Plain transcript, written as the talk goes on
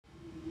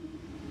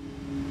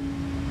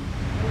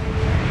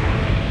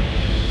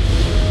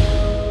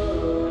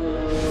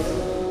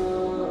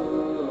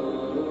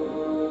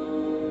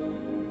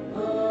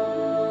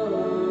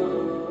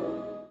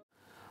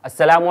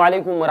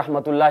अस्सलामुअलैकुम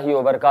वरहमतुल्लाहि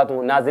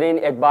वबरकातुहू। नाजरीन,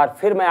 एक बार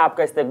फिर मैं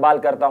आपका इस्तकबाल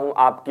करता हूँ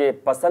आपके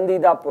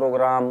पसंदीदा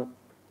प्रोग्राम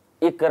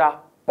इकरा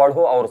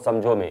पढ़ो और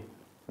समझो में।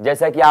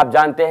 जैसा कि आप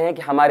जानते हैं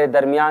कि हमारे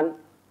दरमियान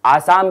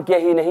आसाम के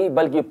ही नहीं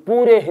बल्कि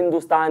पूरे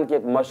हिंदुस्तान के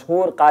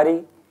मशहूर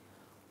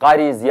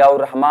कारी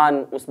ज़ियाउर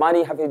रहमान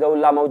उस्मानी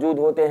हफिज़हुल्लाह मौजूद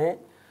होते हैं।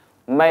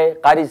 मैं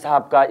कारी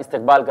साहब का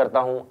इस्तकबाल करता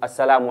हूँ।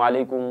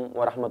 अस्सलामुअलैकुम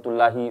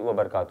वरहमतुल्लाहि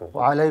वबरकातुहू।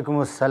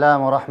 वालेकुम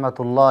अस्सलाम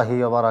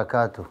वरहमतुल्लाहि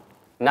वबरकातुहू।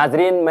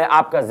 नाजरीन, मैं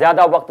आपका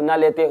ज़्यादा वक्त ना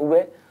लेते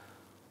हुए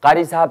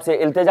कारी साहब से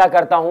इल्तिजा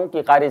करता हूँ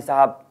कि कारी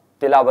साहब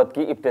तिलावत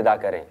की इब्तिदा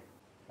करें।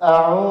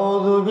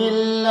 अऊज़ु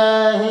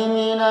बिल्लाहि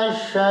मिनश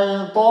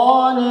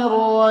शैतानिर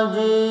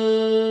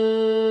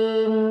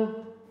रजीम।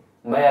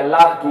 मैं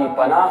अल्लाह की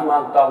पनाह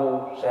मांगता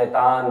हूँ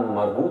शैतान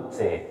मरदूद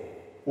से।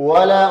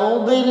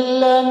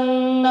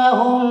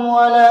 वलउदिल्लन्नहुम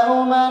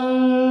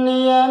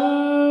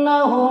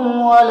वलउमन्नियन्नहुम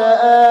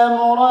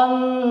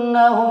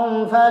वलआमुरन्नहुम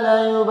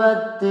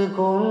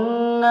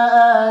फलयुबत्तिकुन्न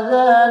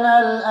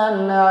आज़ानल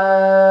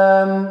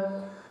अनआम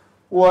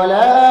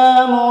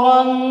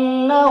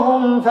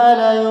वलआमुरन्नहुम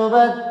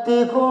फलयुबत्तिकुन्न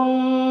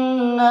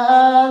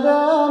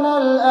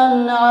आज़ानल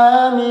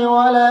अनआम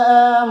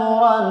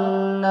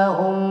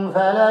वलआमुरन्नहुम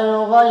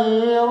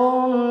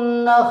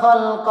फलयुगय्यिरुन्न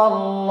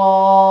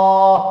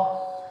खल्क़ल्लाह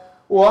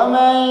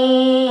वमन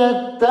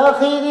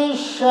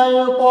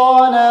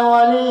यत्तखिज़िश्शैतान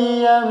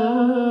वलिय्यन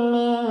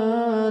मिन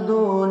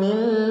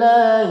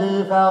दूनिल्लाहि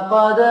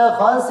फ़क़द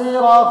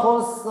खसिर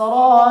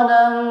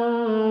खुस्रानन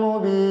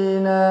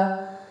मुबीना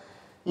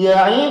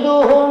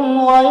यईदुहुम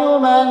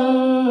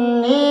वयुमन्नीहिम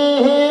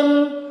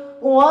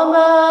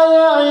वमा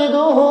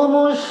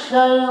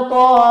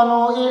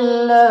यईदुहुमुश्शैतानु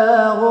इल्ला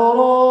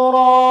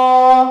गुरूरा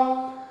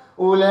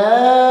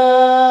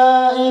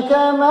उलाइक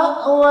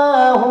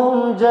मअवाहुम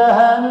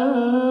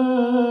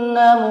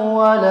जहन्नम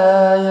वला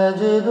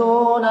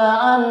यजिदून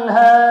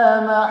अन्हा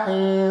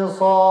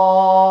महीसा।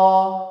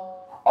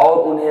 और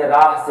उन्हें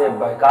राह से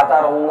बहकाता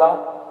रहूंगा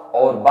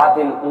और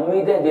बातिल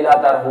उम्मीदें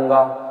दिलाता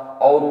रहूंगा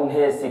और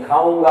उन्हें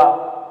सिखाऊंगा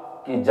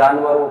कि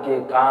जानवरों के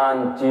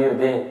कान चीर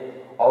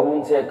दें और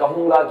उनसे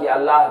कहूंगा कि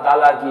अल्लाह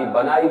ताला की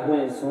बनाई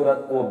हुई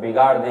सूरत को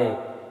बिगाड़ दें।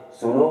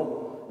 सुनो,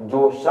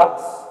 जो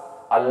शख्स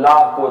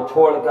अल्लाह को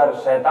छोड़कर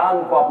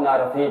शैतान को अपना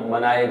रफीक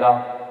बनाएगा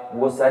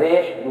वो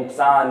सरेह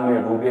नुकसान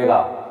में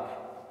डूबेगा।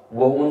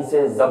 वो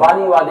उनसे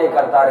ज़बानी वादे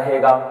करता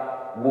रहेगा,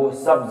 वो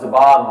सब्ज़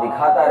बाग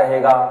दिखाता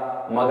रहेगा,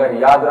 मगर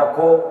याद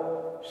रखो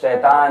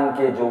शैतान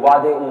के जो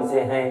वादे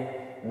उनसे हैं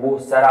वो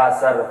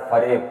सरासर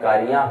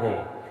फरेबकारियां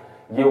हैं।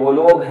 ये वो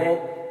लोग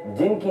हैं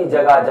जिनकी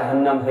जगह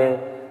जहन्नम है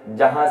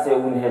जहां से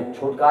उन्हें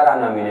छुटकारा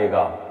न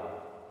मिलेगा।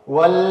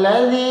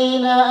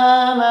 वल्लज़ीन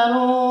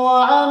आमनू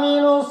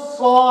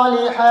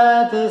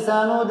वअमिलुस्सालिहाति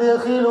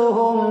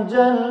सनुदखिलुहुम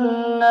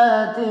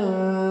जन्नातिन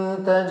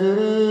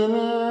तजरी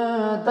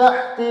मिन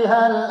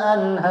तहतिहल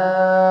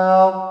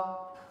अन्हार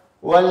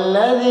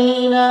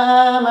वल्लज़ीन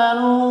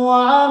आमनू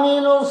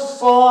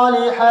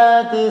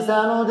वअमिलुस्सालिहाति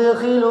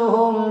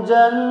सनुदखिलुहुम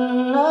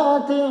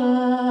जन्नातिन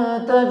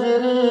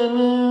तजरी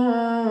मिन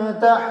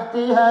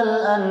तहतिहल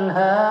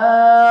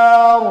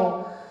अन्हार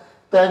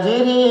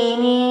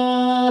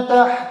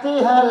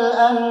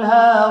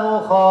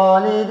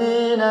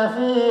खालिदीन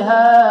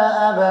फीहा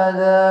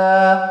अबदा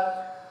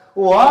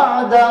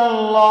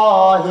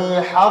वअदल्लाहि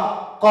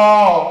हक्का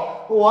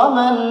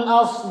वमन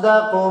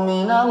अस्दक़ु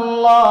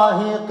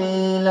मिनल्लाहि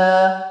क़ीला।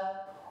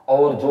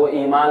 और जो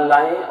ईमान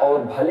लाएं और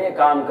भले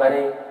काम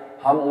करें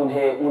हम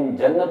उन्हें उन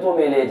जन्नतों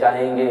में ले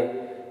जाएंगे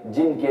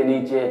जिनके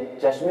नीचे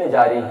चश्मे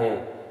जारी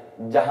हैं,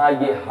 जहां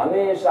ये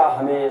हमेशा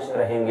हमेशा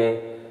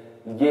रहेंगे।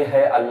 ये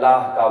है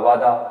अल्लाह का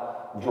वादा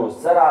जो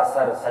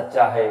सरासर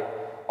सच्चा है।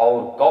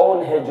 और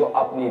कौन है जो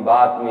अपनी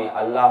बात में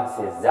अल्लाह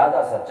से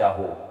ज्यादा सच्चा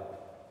हो।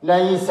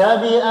 लैसा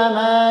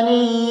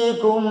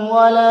बिअमानिय्यिकुम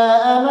वला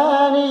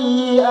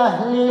अमानिय्यि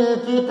अहलिल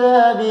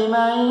किताबि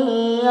मन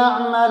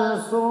यअमल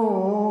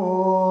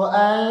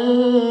सूअन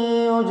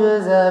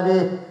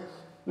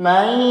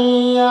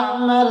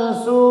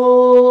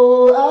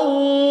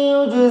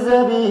युज्ज़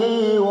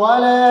बिही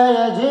वला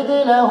यजिद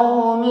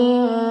लहू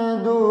मिन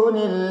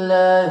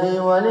दूनिल्लाहि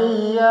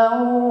वलिय्यन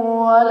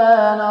वला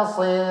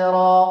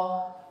नसीरा।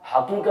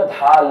 हकीकत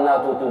हाल ना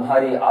तो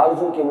तुम्हारी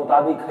आरज़ू के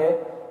मुताबिक है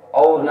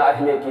और न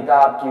अहले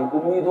किताब की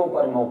उम्मीदों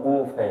पर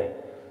मौकूफ है।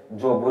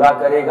 जो बुरा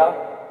करेगा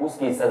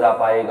उसकी सजा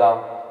पाएगा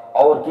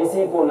और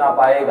किसी को ना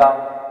पाएगा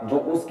जो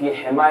उसकी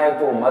हिमायत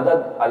व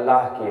मदद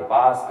अल्लाह के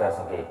पास कर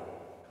सके।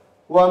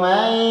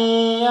 वमन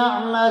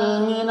यअमल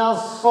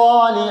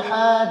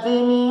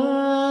मिनस्सालिहाति मिन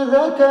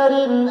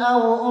ज़करिन औ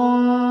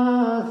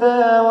उन्सा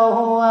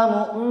वहुवा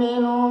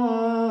मुअमिनुन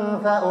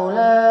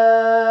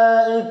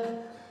फउलाइक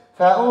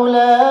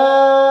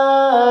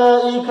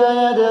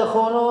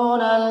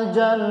यदखुलूनल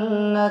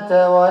जन्नत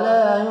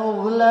वला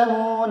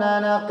युज़लमून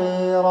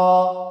नक़ीरा।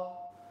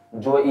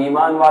 जो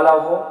ईमान वाला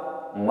हो,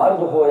 मर्द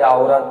हो या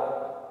औरत,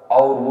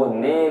 और वो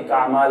नेक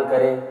अमाल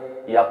करे,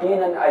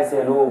 यकीनन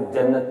ऐसे लोग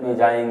जन्नत में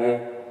जाएंगे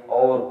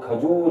और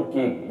खजूर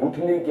की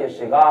गुठली के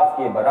शिगाफ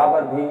के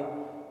बराबर भी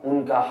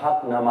उनका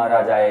हक न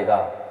मारा जाएगा।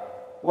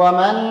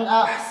 वमन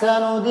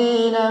अहसन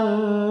दीनम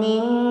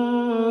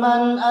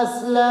मिम्मन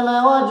अस्लम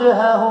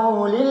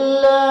वजहहु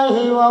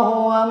लिल्लाहि व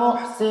हुव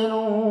मुहसिन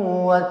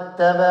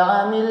वत्तबअ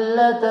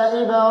मिल्लत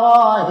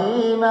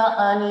इब्राहीम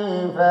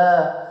हनीफा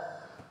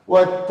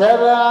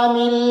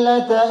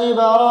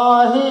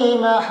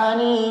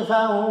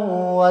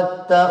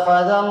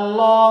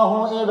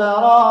वत्तखज़ल्लाहु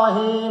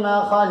इब्राहीम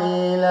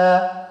खलीला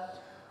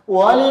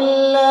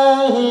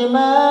वलिल्लाहि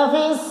मा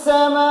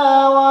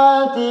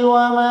फिस्समावाति व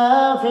मा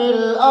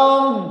फिल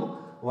अर्द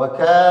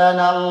वकान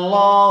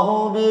अल्लाहु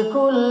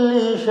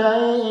बिकुल्लि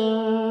शैइन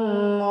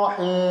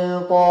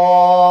मुहीता।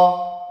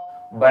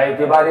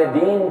 बेएतिबारे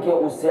दीन के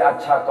उससे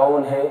अच्छा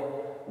कौन है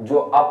जो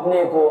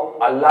अपने को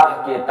अल्लाह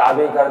के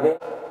ताबे कर दे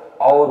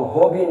और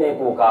हो भी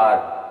नेकोकार,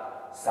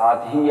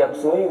 साथ ही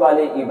यकसोई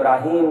वाले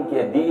इब्राहीम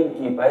के दीन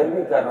की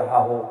पैरवी कर रहा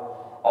हो।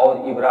 और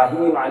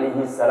इब्राहीम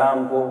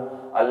अलैहिस्सलाम को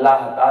अल्लाह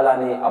ताला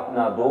ने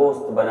अपना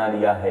दोस्त बना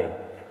लिया है।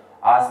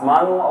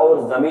 आसमानों और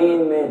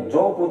ज़मीन में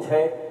जो कुछ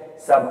है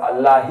सब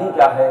अल्लाह ही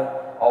का है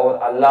और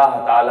अल्लाह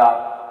ताला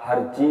हर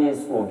चीज़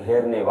को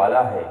घेरने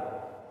वाला है।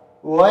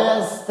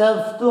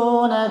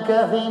 वयस्तफ्तूनक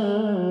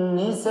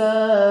फिन्निसा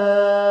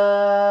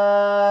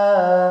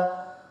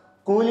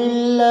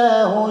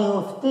कुलिल्लाहु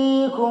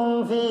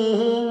युफ्तीकुम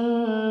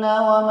फीहिन्न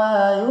वमा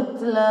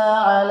युतला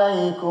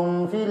अलैकुम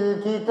फिल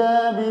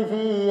किताबि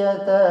फी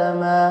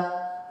यतामा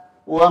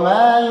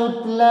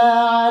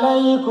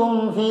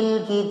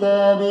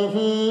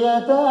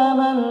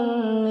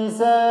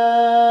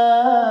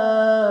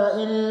النساء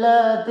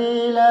اللاتي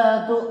لا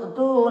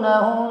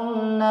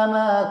تؤتونهن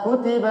ما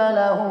كتب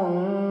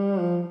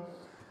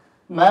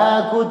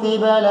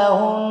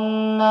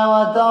لهن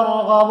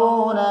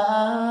وترغبون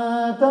أن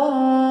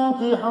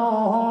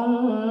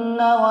تنكحوهن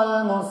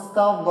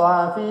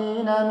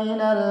والمستضعفين من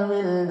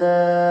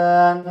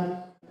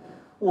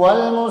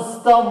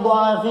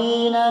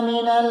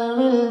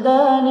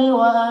الولدان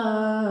وأن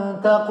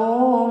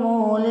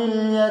تقوموا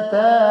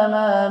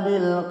لليتامى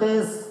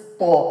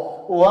بالقسط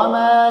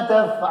وما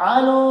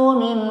تفعلوا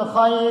من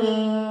خير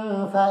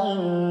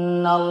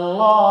فإن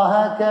الله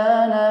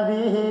كان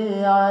به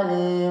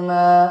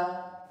عليما।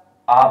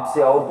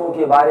 आपसे औरतों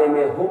के बारे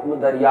में हुक्म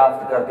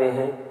दरियाफ्त करते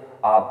हैं,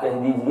 आप कह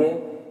दीजिए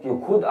कि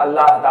खुद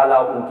अल्लाह ताला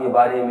उनके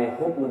बारे में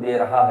हुक्म दे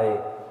रहा है।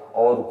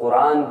 और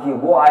कुरान की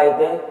वो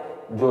आयतें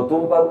जो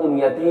तुम पर उन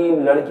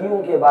यतीम लड़कियों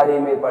के बारे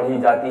में पढ़ी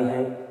जाती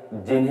हैं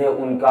जिन्हें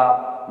उनका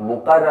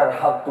मुकर्रर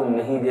हक तुम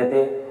नहीं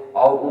देते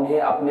और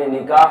उन्हें अपने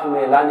निकाह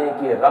में लाने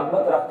की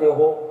रग़बत रखते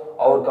हो,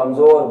 और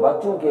कमज़ोर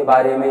बच्चों के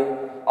बारे में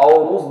और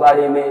उस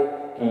बारे में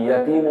कि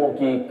यतीमों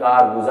की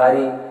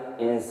कारगुजारी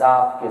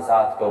इंसाफ के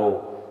साथ करो।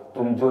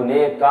 तुम जो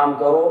नेक काम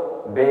करो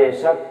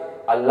बेशक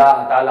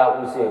अल्लाह ताला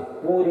उसे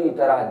पूरी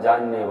तरह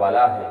जानने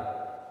वाला है।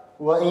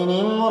 वइन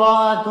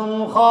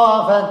इम्राअतुन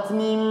खाफत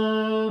मिन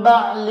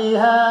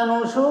बअलिहा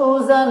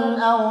नुशूज़न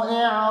औ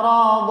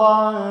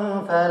इअरादन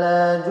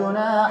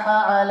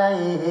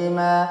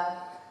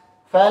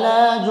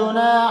फला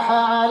जुनाह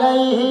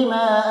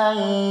अलैहिमा अन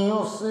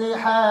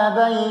युस्लिहा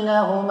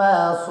बैनहुमा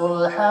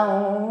सुल्हन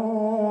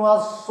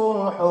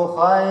वस्सुल्हु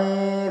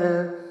खैर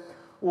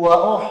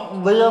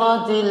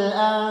वउहदिरतिल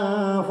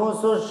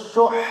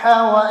अनफुसुश्शुह्ह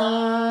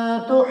वइन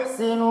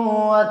तुहसिनु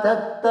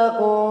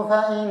वतत्तकू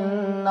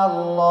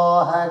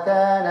फइन्नल्लाह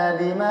कान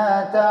बिमा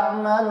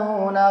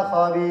तअमलून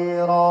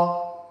खबीरा।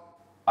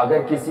 अगर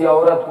किसी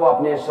औरत को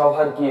अपने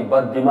शौहर की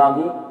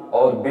बददिमागी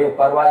और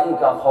बेपरवाही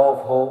का खौफ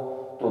हो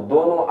तो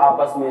दोनों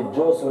आपस में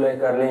जो सुलह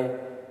कर लें,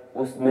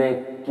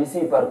 उसमें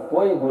किसी पर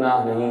कोई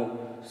गुनाह नहीं।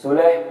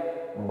 सुलह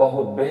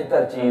बहुत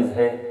बेहतर चीज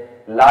है।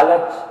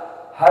 लालच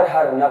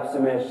हर नफ्स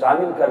में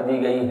शामिल कर दी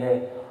गई है।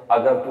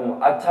 अगर तुम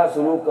अच्छा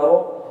सलूक करो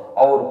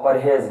और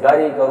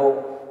परहेजगारी करो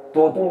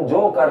तो तुम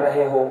जो कर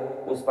रहे हो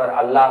उस पर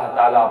अल्लाह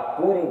ताला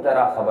पूरी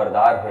तरह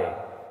खबरदार है।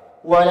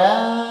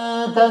 वलन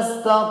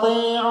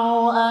तस्ततीअू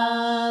अन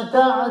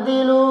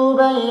तअदिलू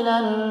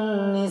बैनन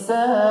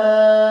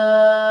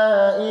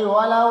निसाइ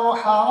वलौ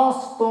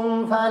हरस्तुम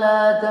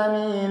फला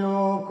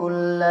तमीलू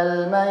कुल्लल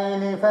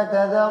मैल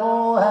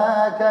फतदरूहा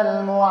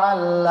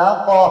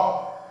कलमुअल्लक़ह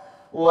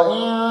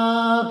वइन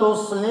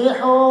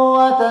तुस्लिहू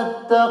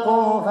वतत्तकू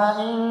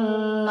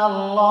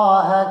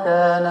फइन्नल्लाह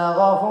कान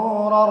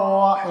गफूरर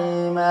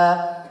रहीमा।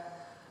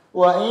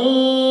 वइन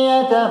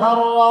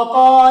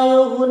यतफर्रक़ा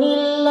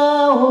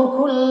युग़निल्लाहु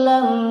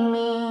कुल्लन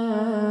मिन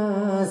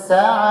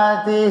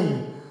सअतिही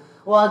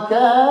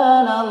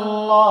वकान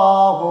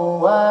अल्लाहु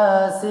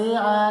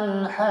वासिअन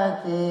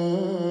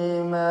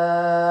हकीमा।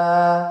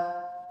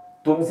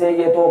 तुमसे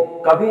ये तो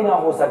कभी ना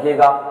हो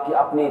सकेगा कि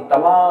अपनी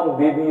तमाम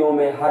बीवियों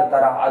में हर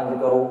तरह अदल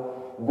करो,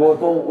 गो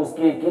तुम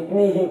उसकी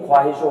कितनी ही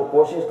ख्वाहिशों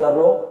कोशिश कर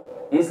लो,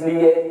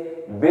 इसलिए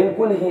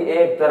बिल्कुल ही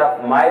एक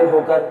तरफ माइल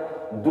होकर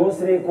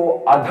दूसरी को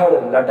अधड़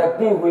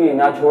लटकती हुई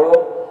ना छोड़ो।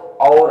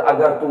 और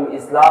अगर तुम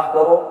इस्लाह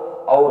करो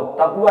और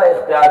तक़वा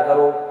इख्तियार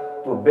करो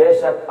तो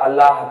बेशक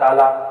अल्लाह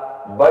ताला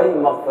बड़ी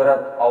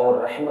मग़फ़िरत और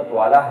रहमत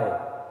वाला है।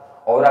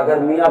 और अगर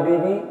मियाँ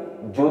बीवी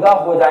जुदा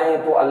हो जाएं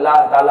तो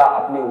अल्लाह ताला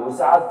अपनी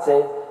वुसाअत से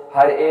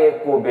हर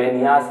एक को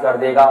बेनियाज कर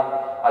देगा।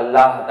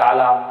 अल्लाह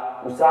ताला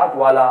उसात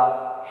वाला,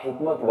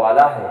 हिकमत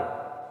वाला है।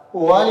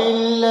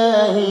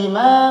 वलिल्लाहि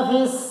मा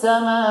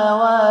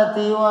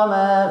फिस्समावाति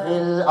वमा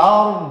फिल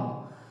अर्द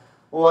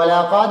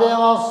वलक़द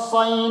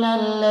वस्सैना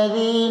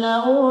अल्लज़ीना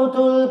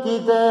ऊतुल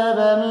किताब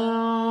मिन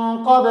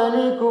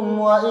क़ब्लिकुम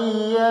व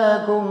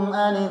इय्याकुम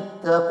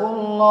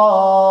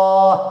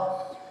अनित्तक़ुल्लाह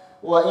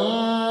व इन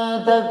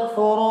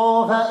तकफ़ुरू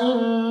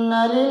फ़इन्न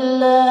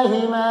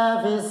लिल्लाहि मा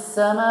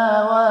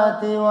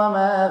फिस्समावाति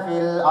वमा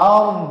फिल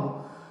अर्द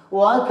व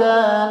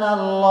कान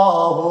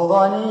अल्लाहु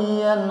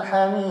गनिय्यन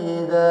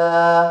हमीदा।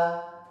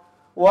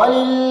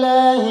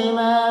 वलिल्लाहि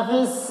मा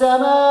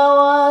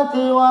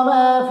फिस्समावाति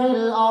वमा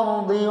फिल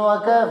अर्दि व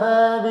कफ़ा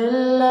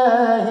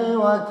बिल्लाहि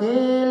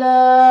वकीला।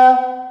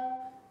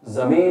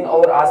 जमीन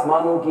और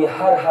आसमानों की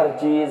हर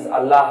चीज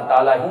अल्लाह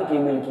ताला ही की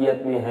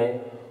मिल्कियत में है,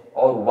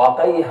 और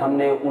वाकई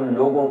हमने उन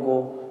लोगों को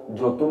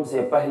जो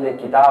तुमसे पहले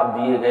किताब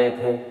दिए गए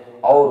थे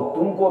और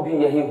तुमको भी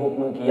यही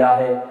हुक्म किया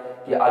है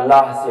कि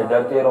अल्लाह से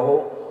डरते रहो,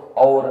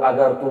 और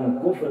अगर तुम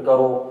कुफ्र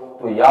करो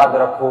तो याद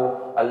रखो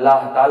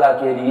अल्लाह ताला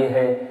के लिए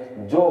है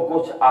जो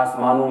कुछ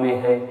आसमानों में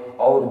है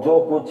और जो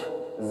कुछ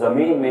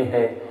जमीन में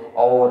है,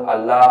 और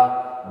अल्लाह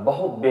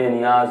बहुत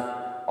बेनियाज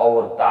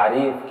और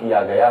तारीफ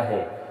किया गया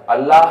है।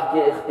 अल्लाह के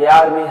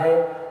इख्तियार में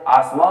है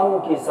आसमानों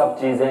की सब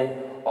चीजें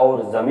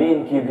और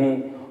जमीन की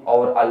भी,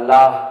 और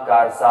अल्लाह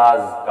कारसाज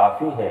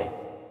काफी है।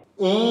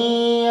 इन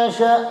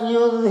यशअ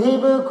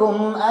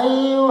युज़हिबकुम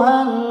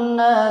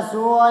अय्युहन्नास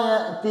व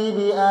यअति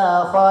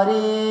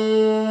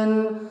बिआखरीन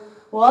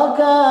व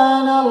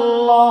कान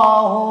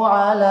अल्लाहु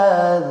अला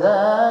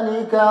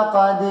ज़ालिका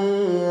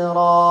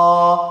क़दीरा।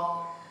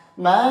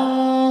 मन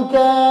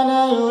कान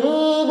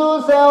युरीदु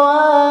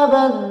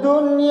सवाबद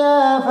दुनिया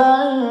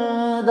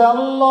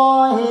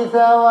फ़इंदल्लाहि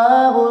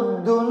सवाबुद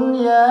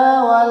दुनिया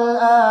वल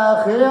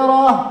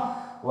आखिरह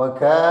व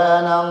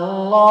कान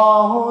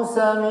अल्लाहु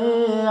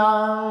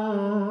समीअन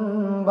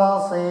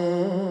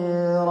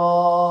बसीरा।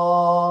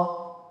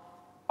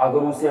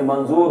 अगर उसे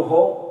मंजूर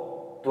हो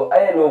तो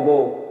ऐ लोगो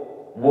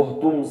वो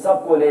तुम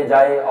सबको ले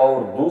जाए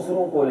और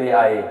दूसरों को ले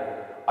आए।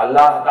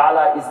 अल्लाह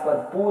ताला इस पर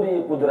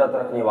पूरी कुदरत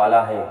रखने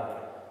वाला है।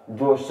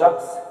 जो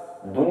शख्स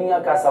दुनिया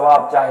का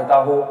सवाब चाहता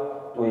हो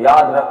तो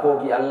याद रखो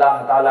कि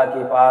अल्लाह ताला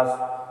के पास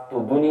तो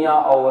दुनिया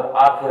और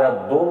आखिरत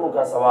दोनों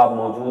का सवाब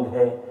मौजूद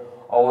है,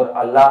 और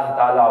अल्लाह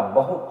ताला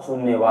बहुत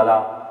सुनने वाला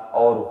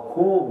और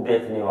खूब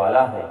देखने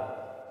वाला है।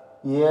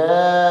 या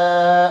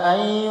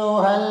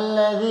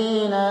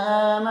अय्युहल्लज़ीना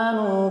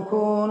आमनू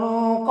कूनू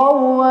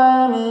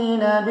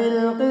क़व्वामीन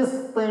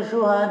बिलक़िस्ति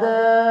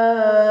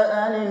शुहदाअ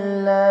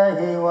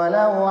लिल्लाहि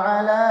वलौ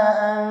अला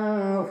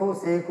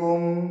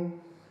अनफुसिकुम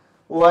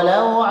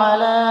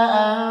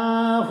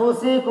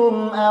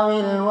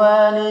अविल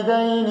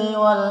वालिदैनि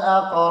वल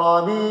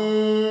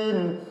अक़रबीन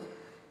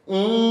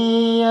इन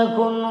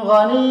यकुन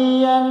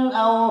गनिय्यन औ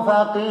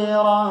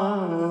फ़क़ीरन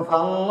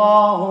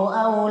फ़ल्लाहु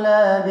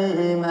औला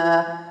बिहिमा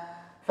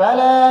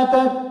फला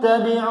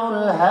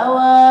तत्तबिउल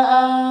हवा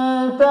अन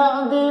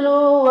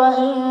तअदिलू व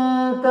इन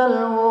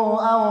तलवू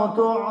औ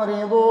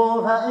तुअरिदू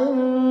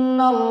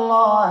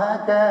फ़इन्नल्लाह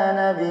कान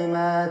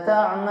बिमा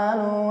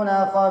तअमलून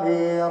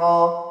ख़बीरा।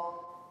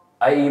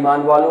 ऐ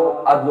ईमान वालो,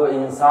 अदल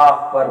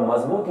इंसाफ पर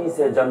मजबूती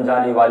से जम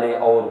जाने वाले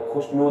और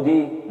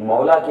खुशनुदी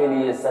मौला के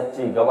लिए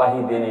सच्ची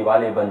गवाही देने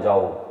वाले बन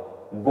जाओ।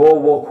 गो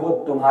वो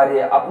खुद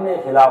तुम्हारे अपने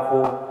खिलाफ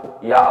हो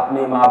या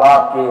अपने माँ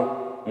बाप के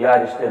या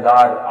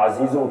रिश्तेदार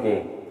अजीजों के।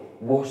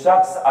 वो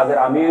शख्स अगर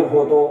अमीर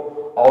हो तो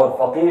और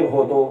फकीर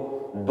हो तो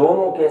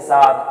दोनों के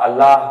साथ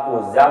अल्लाह को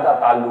ज्यादा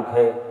ताल्लुक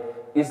है,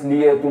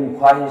 इसलिए तुम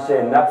ख्वाहिश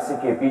नफ्स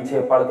के पीछे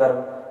पड़कर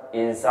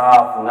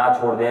इंसाफ ना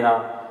छोड़ देना।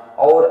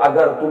 और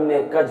अगर तुमने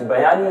कच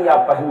बयानी या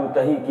पहलू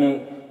तही की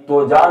तो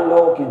जान लो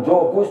कि जो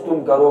कुछ तुम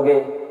करोगे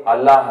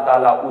अल्लाह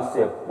ताला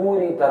उससे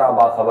पूरी तरह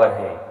बाखबर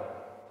है।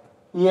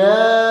 या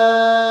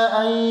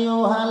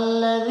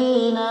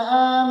अय्युहल्लज़ीना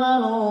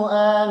आमनू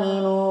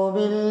आमिनू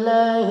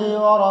बिल्लाहि व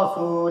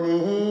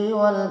रसूलिहि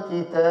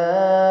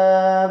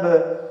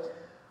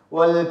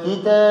वल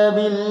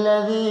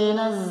किताबिल्लज़ी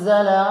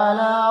नज़्ज़ल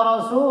अला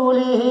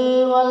रसूलिहि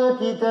वल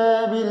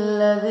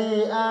किताबिल्लज़ी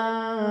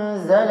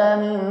अनज़ल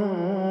मिन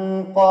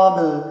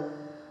क़ब्ल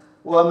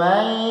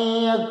वमन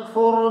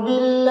यकफुर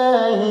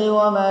बिल्लाहि व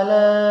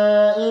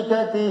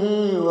मलाइकतिहि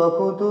व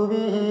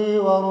कुतुबिहि व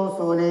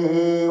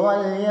रुसुलिहि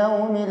वल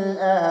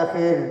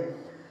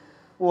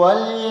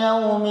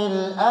यौमिल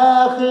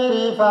आखिर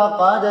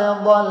फ़क़द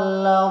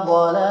ضل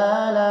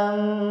ضلالا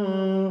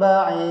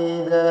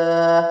बईदा।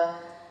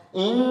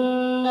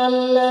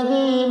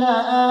 इन्नल्लज़ीन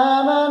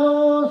आमनू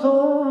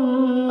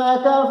सुम्मा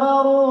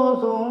कफ़रू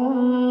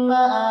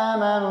सुम्मा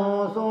आमनू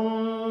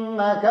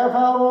सुम्मा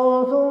कफ़रू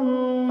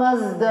सुम्मा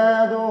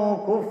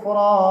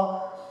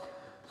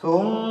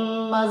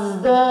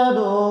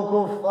ازدادوا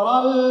كفرا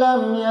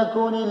لم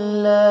يكن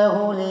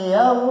الله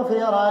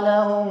ليغفر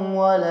لهم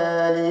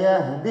ولا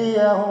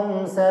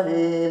ليهديهم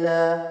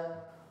سبيلا।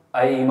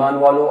 ऐ ईमान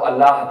वालो,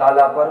 अल्लाह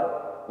ताला पर,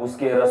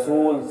 उसके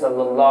रसूल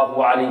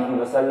सल्लल्लाहु अलैहि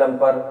वसल्लम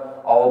पर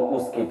और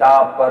उस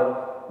किताब पर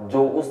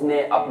जो उसने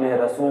अपने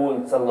रसूल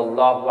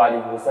सल्लल्लाहु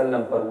अलैहि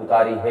वसल्लम पर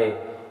उतारी है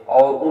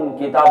और उन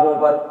किताबों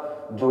पर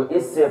जो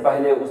इससे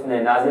पहले उसने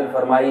नाजिल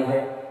फरमाई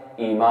है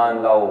ईमान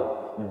लाओ।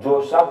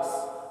 जो शख्स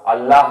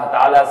अल्लाह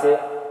ताला से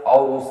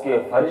और उसके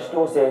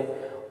फरिश्तों से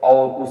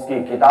और उसकी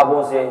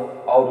किताबों से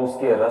और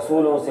उसके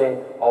रसूलों से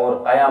और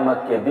क़यामत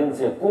के दिन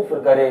से कुफ्र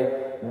करे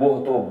वो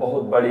तो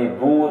बहुत बड़ी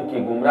दूर की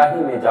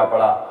गुमराही में जा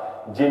पड़ा।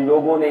 जिन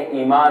लोगों ने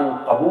ईमान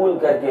कबूल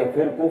करके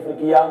फिर कुफ्र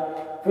किया,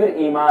 फिर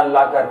ईमान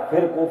लाकर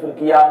फिर कुफ्र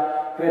किया,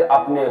 फिर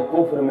अपने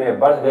कुफ्र में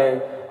बढ़ गए,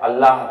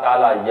 अल्लाह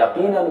ताला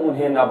यकीनन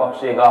उन्हें न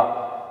बख्शेगा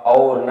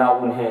और न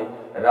उन्हें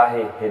राह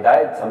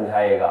हिदायत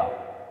समझाएगा।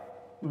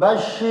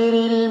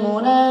 बश्शिरिल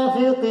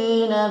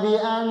मुनाफिकीन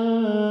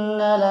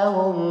बिअन्न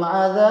लहुम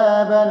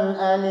अज़ाबन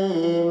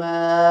अलीमा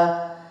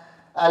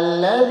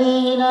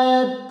अल्लज़ीन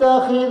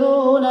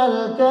यत्तखिज़ूनल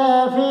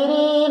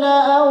काफ़िरीन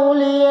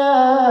औलिया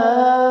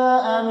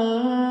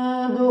मिन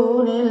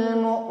दूनिल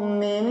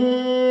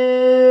मुअ्मिनीन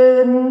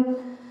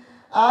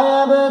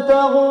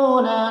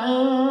अयब्तगून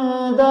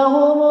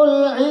इंदहुमुल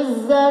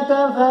इज़्ज़त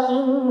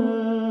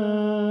फ़इन्नल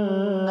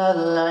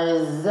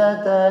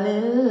इज़्ज़त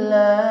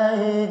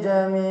लिल्लाहि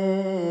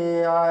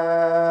जमीआ।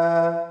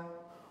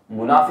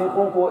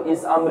 मुनाफिकों को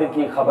इस अम्र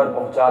की खबर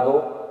पहुंचा दो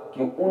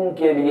कि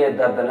उनके लिए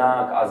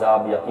दर्दनाक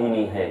अजाब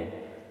यकीनी है।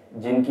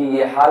 जिनकी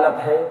ये हालत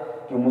है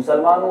कि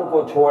मुसलमानों को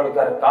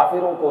छोड़कर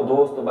काफिरों को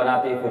दोस्त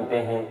बनाते फिरते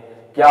हैं,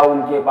 क्या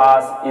उनके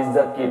पास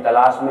इज्जत की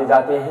तलाश में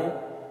जाते हैं?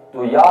 तो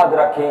याद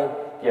रखें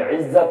कि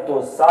इज्जत तो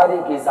सारी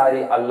की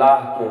सारी अल्लाह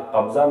के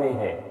कब्जा में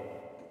है।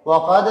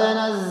 वक़द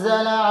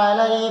नज़्ज़ल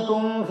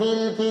अलैकुम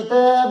फ़िल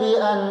किताबि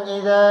अन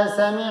इज़ा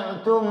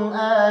समिअतुम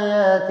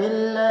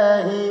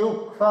आयातिल्लाहि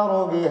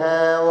युकफ़रु बिहा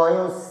व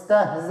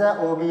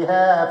युस्तहज़अु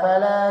बिहा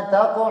फला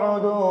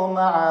तक़उदू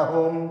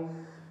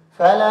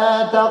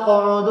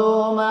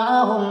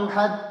मअहुम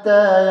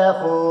हत्ता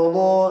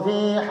यख़ूदू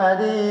फ़ी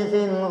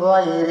हदीसिन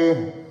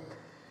ग़ैरिहि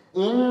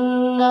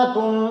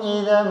इन्नकुम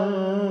इज़न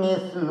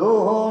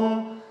मिस्लुहुम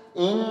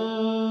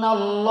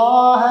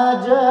इन्नल्लाह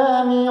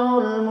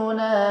जामिउल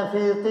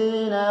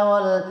मुनाफिकीन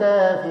वल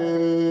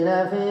काफिरीन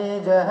फ़ी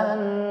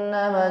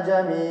जहन्नम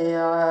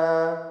जमीआ।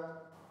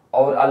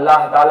 और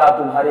अल्लाह ताला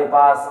तुम्हारे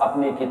पास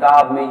अपनी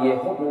किताब में ये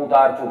हुक्म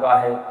उतार चुका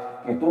है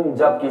कि तुम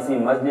जब किसी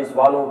मजलिस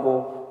वालों को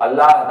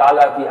अल्लाह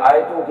ताला की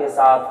आयतों के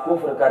साथ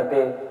कुफ्र करते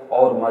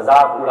और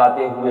मजाक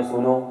उड़ाते हुए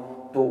सुनो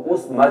तो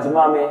उस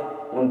मजमा में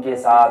उनके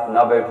साथ न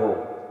बैठो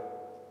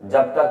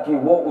जब तक कि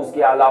वो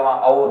उसके अलावा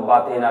और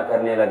बातें ना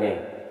करने लगे,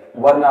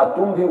 वरना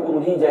तुम भी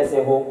उन्हीं जैसे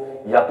हो।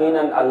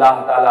 यकीनन अल्लाह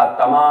ताला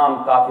तमाम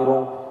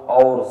काफिरों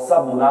और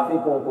सब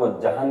मुनाफिकों को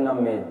जहन्नम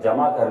में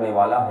जमा करने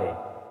वाला है।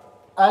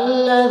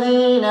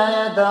 الذين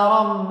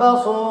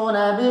يتربصون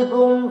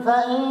بكم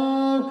فإن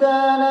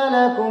كان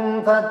لكم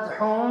فتح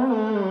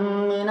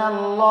من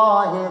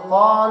الله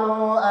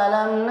قالوا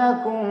ألم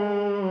نكن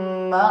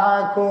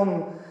معكم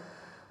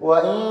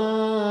وإن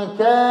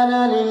كان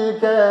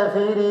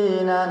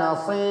للكافرين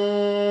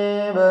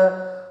نصيب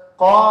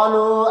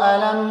قالوا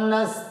ألم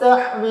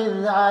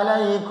نستحوذ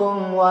عليكم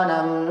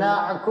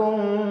ونمنعكم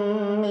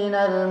من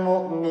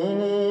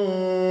المؤمنين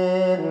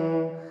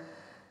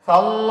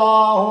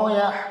فالله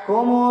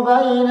يحكم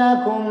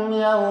بينكم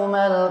يوم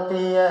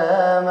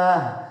القيامة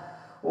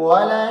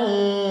ولن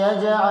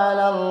يجعل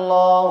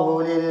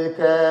الله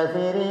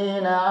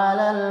للكافرين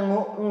على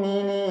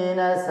المؤمنين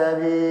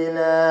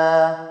سبيلا।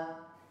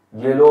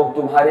 ये लोग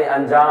तुम्हारे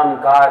अंजाम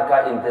कार का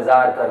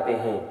इंतजार करते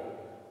हैं,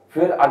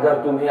 फिर अगर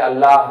तुम्हें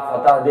अल्लाह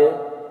फतह दे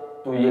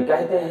तो ये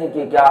कहते हैं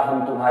कि क्या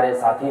हम तुम्हारे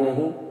साथी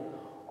नहीं,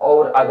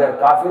 और अगर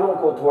काफिरों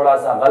को थोड़ा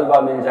सा गलबा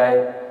मिल जाए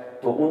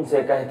तो उनसे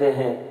कहते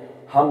हैं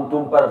हम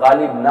तुम पर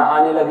गालिब न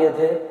आने लगे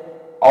थे,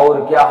 और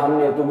क्या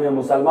हमने तुम्हें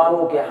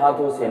मुसलमानों के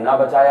हाथों से न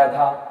बचाया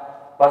था।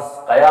 बस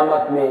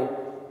क़यामत में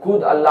खुद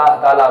अल्लाह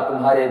ताला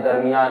तुम्हारे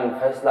दरमियान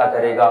फैसला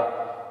करेगा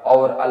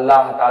और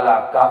अल्लाह ताला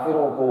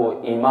काफिरों को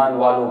ईमान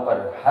वालों पर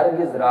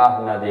हरगिज राह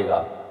न देगा।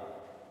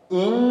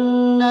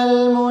 इन्नल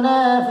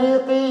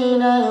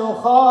मुनाफिकीन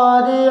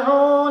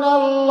युखादिऊन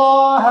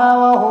अल्लाह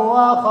व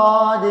हुवा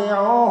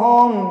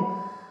खादिऊहुम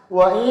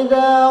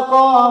वइज़ा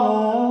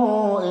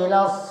क़ामू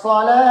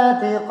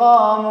इलस्सलाति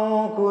क़ामू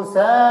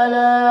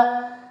कुसाला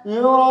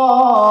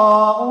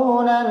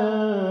युराऊन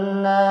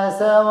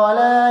अन्नास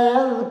वला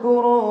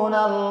यज़्कुरून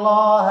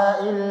अल्लाह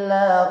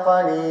इल्ला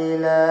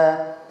क़लीला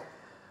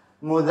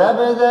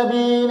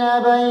मुज़ब्ज़बीन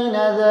बैन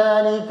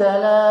ज़ालिक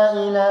ला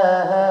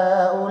इलाहा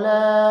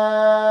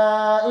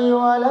उलाई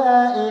वला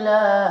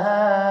इलाहा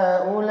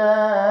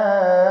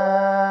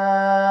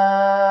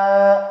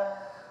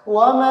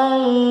वमन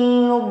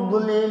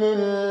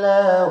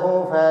युद्लिलिल्लाहु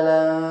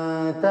फलन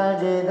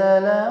तजिद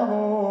लहू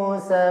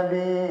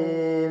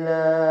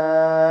सबीला।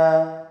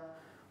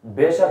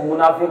 बेशक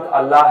मुनाफिक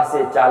अल्लाह से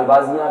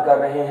चालबाजियां कर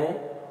रहे हैं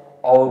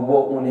और वो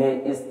उन्हें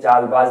इस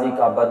चालबाजी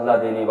का बदला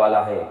देने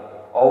वाला है,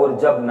 और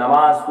जब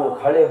नमाज को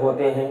खड़े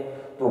होते हैं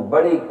तो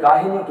बड़ी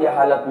काहिली की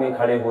हालत में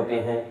खड़े होते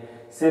हैं,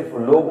 सिर्फ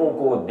लोगों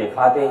को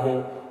दिखाते हैं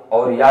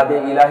और याद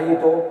इलाही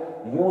तो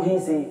यूं ही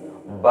सी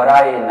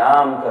बराए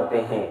नाम करते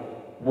हैं।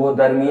 वो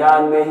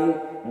दरमियान में ही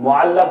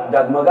मुअल्लक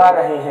डगमगा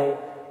रहे हैं,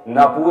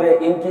 न पूरे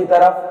इनकी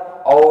तरफ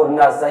और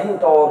न सही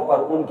तौर पर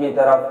उनकी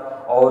तरफ,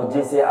 और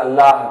जिसे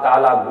अल्लाह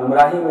ताला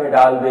गुमराही में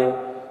डाल दे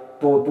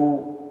तो तू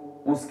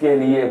उसके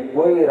लिए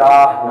कोई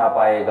राह ना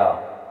पाएगा।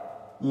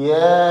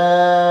 या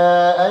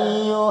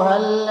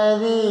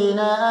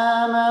अय्युहल्लज़ीना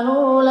आमनू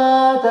ला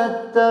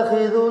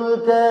तत्तखिज़ुल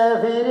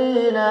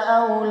काफ़िरीना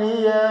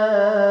औलिया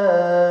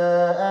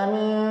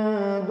मिन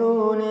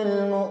दूनिल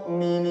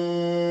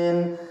मुअ्मिनीन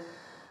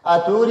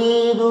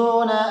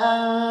अतुरीदून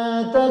अन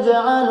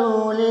तजअलू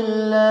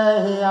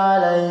लिल्लाहि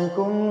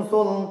अलैकुम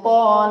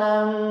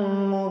सुल्तानन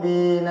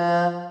मुबीना।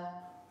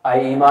 ऐ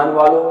ईमान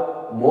वालों,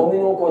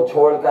 मोमिनों को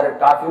छोड़कर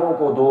काफिरों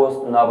को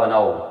दोस्त न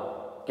बनाओ।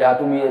 क्या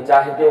तुम ये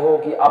चाहते हो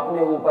कि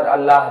अपने ऊपर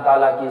अल्लाह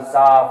ताला की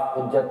साफ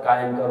हुज्जत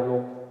कायम कर लो?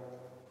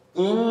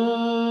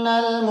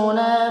 इन्नल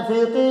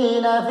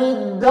मुनाफिकीन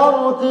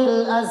फिद्दरकिल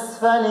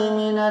अस्फलि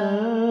मिनन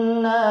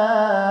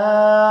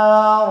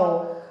नार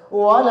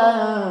वलन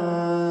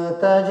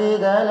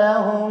तजिद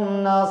लहुम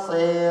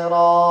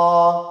नसीरा।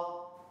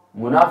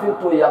 मुनाफिक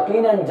तो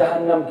यकीनन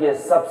जहन्नम के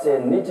सबसे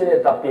निचले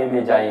तबके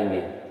में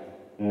जाएंगे।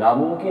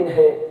 नामुमकिन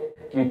है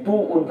कि तू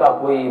उनका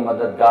कोई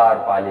मददगार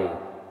पाले।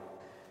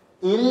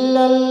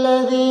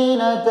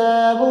 इल्लल्लज़ीन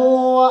ताबू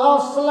व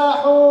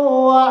अस्लहू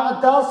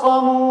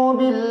वअतसमू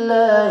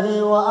बिल्लाहि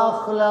व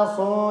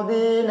अखलसू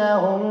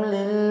दीनहुम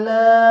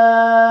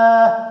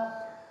लिल्लाह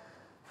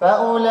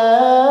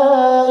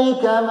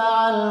फउलाइक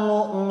मअल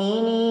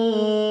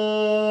मुअमिनीन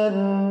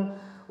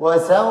व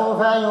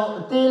सौफ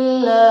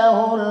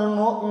यु'तिल्लाहुल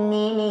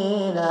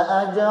मुअमिनीन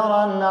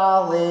अजरन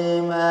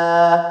अज़ीमा।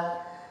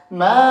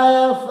 मा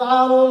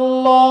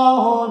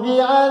यफ़अलुल्लाहु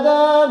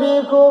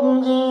बिअज़ाबिकुम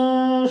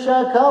इन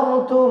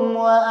शकरतुम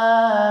व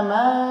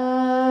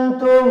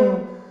आमनतुम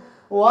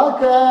व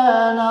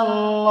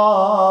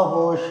कानल्लाहु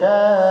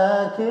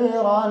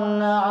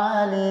शाकिरन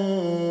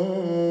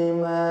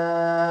अलीमा।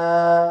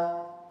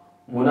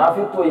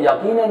 मुनाफिक तो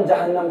यकीनन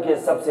जहन्नम के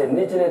सबसे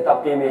निचले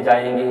तबके में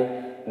जाएंगे।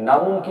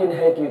 नामुमकिन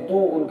है कि तू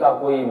उनका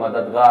कोई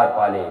मददगार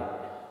पाले।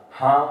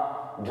 हाँ,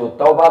 जो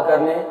तौबा कर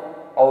ले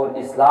और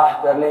इस्लाह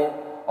कर ले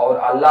और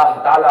अल्लाह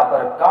ताला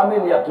पर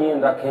कामिल यकीन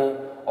रखें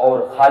और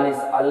खालिस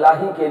अल्लाह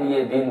ही के लिए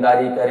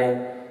दीनदारी करें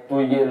तो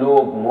ये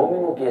लोग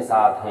मोमिनों के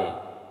साथ हैं।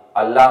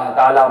 अल्लाह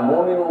ताला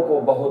मोमिनों को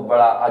बहुत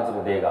बड़ा अज्र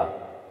देगा।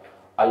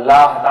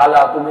 अल्लाह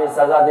ताला तुम्हें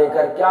सजा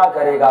देकर क्या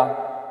करेगा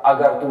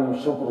अगर तुम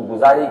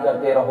शुक्रगुजारी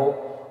करते रहो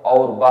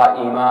और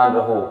बाईमान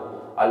रहो।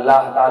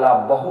 अल्लाह ताला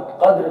बहुत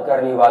कद्र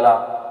करने वाला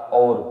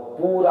और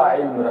पूरा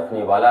इल्म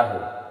रखने वाला है।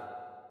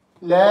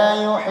 ला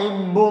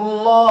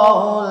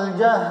युहिब्बुल्लाहुल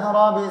जहर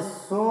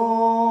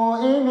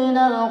बिस्सूइ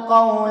मिनल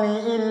क़ौलि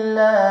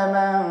इल्ला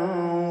मन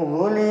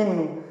ज़ुलिम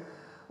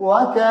व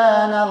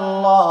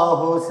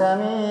कानल्लाहु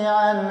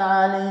समीअन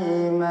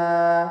अलीमा।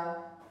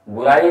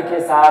 बुराई के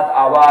साथ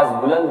आवाज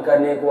बुलंद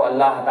करने को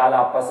अल्लाह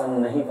ताला पसंद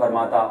नहीं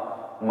फरमाता,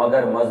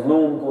 मगर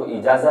मजलूम को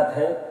इजाजत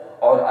है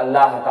और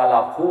अल्लाह ताला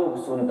खूब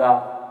सुनता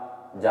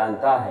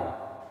जानता है।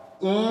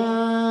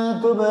 इन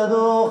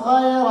तुबदू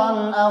खैरन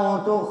औ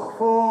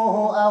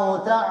तुख्फूहु औ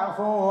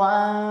तअफू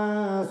अन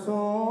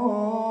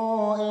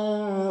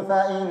सूइन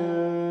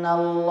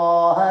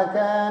फ़इन्नल्लाह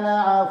कान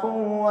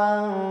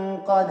अफ़ुव्वन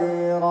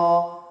क़दीरा।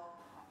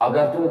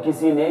 अगर तुम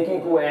किसी नेकी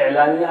को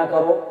एलानिया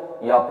करो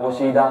या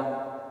पोशीदा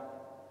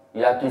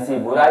या किसी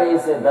बुराई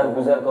से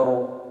दरगुजर करो,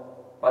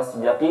 बस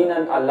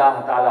यकीनन अल्लाह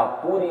ताला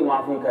पूरी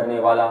माफी करने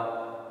वाला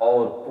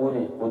और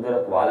पूरी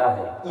कुदरत वाला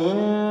है।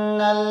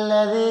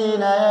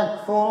 इन्नल्लज़ीन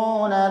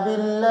यकफुरून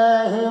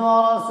बिल्लाहि व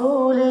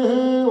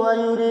रसूलिहि व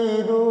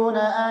युरीदून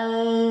अन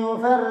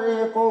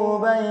युफ़र्रिक़ू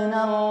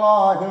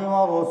बैनल्लाहि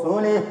व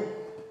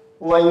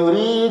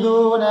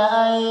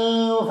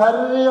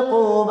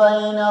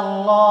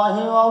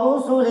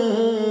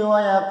रसूलिहि व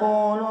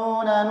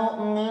यक़ूलून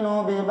नु'मिनु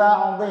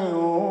बिबअज़िन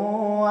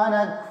व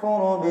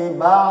नकफ़ुरु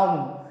बिबअज़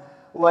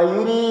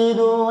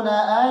ويريدون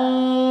أن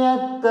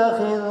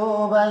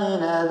يتخذوا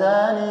بين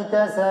ذلك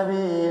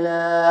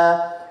سبيلا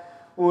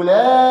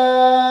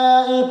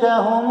أولئك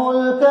هم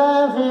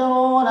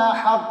الكافرون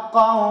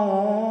حقا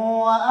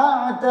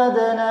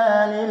وأعتدنا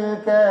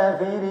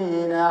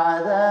للكافرين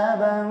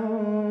عذابا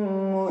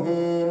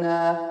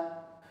मुहीना।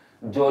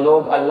 जो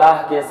लोग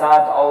अल्लाह के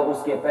साथ और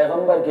उसके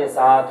पैगंबर के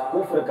साथ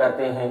कुफ्र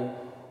करते हैं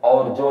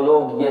और जो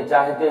लोग ये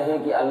चाहते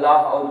हैं कि अल्लाह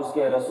और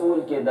उसके रसूल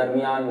के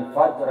दरमियान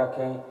फर्क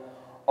रखें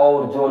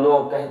और जो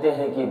लोग कहते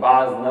हैं कि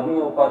बाज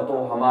नबियों पर तो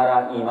हमारा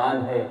ईमान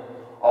है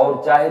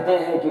और चाहते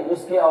हैं कि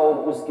उसके और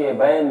उसके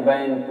बैन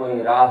बैन कोई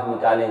राह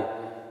निकालें,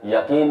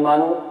 यकीन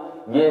मानो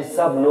ये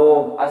सब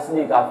लोग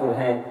असली काफिर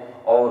हैं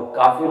और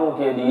काफिरों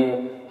के लिए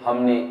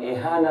हमने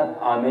इहानत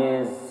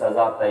आमेज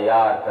सजा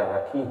तैयार कर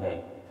रखी है।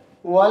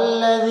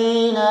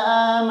 वल्लज़ीन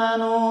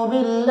आमनू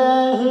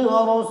बिल्लाहि व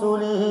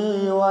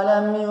रसूलिहि व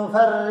लम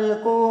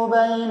युफ़र्रिक़ू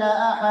बैन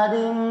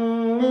अहदिन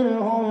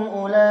मिनहुम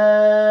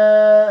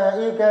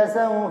उलाइका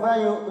सौफ़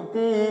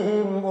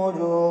यु'तीहिम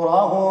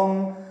उजूरहुम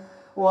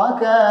व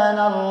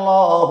काना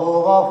अल्लाहु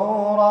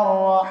गफ़ूरर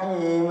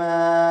रहीमा।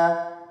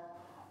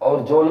 और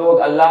जो लोग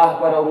अल्लाह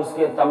पर और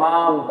उसके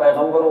तमाम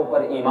पैगंबरों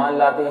पर ईमान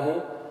लाते हैं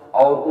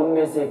और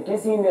उनमें से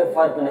किसी में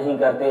फर्क नहीं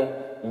करते,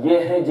 ये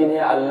हैं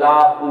जिन्हें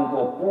अल्लाह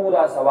उनको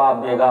पूरा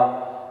सवाब देगा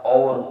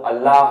और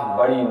अल्लाह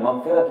बड़ी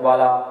मग़फ़िरत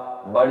वाला,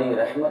 बड़ी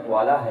रहमत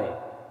वाला है।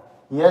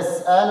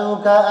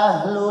 यसअलुक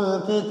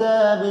अहलुल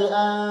किताब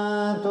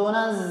अन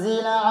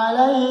तुनज़्ज़िल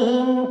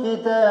अलैहिम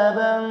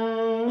किताबन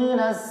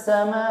मिनस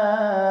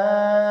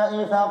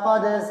समाई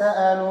फ़क़द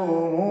सअलू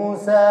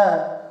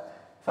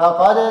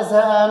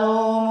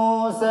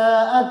मूसा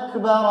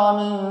अकबर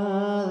मिन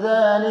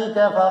ज़ालिक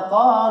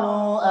फ़क़ालू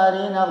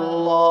अरिना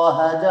अल्लाह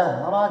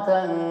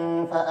जहरतन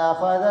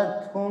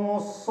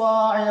फ़अख़ज़तहुमुस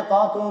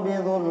साइक़तु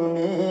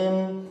बिज़ुल्मिहिम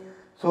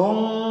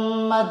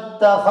ثم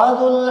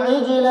اتخذوا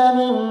العجل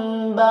من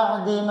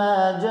بعد ما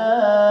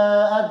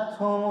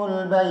جاءتهم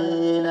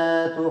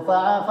البينات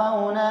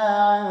فعفونا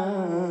عن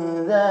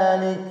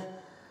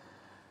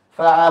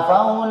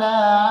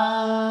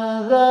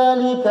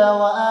ذلك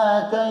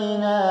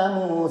وآتينا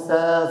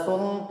موسى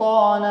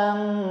سلطانا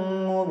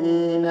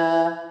مبينا।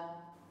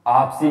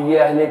 आपसे ये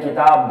अहले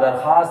किताब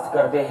दरखास्त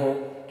करते हैं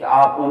कि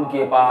आप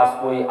उनके पास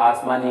कोई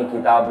आसमानी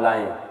किताब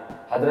लाएं।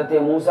 हजरत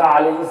मूसा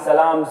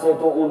अलैहिस्सलाम से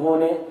तो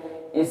उन्होंने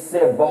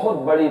इससे बहुत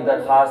बड़ी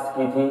दरखास्त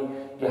की थी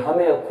कि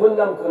हमें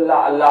खुल्लम खुल्ला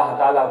अल्लाह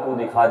ताला को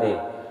दिखा दे।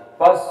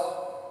 बस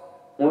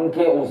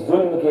उनके उस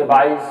जुल्म के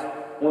बाइस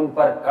उन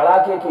पर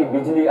कड़ाके की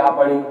बिजली आ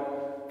पड़ी।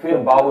 फिर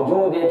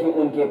बावजूद ये कि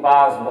उनके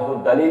पास बहुत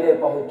दलीलें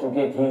पहुंच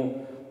चुकी थीं,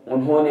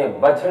 उन्होंने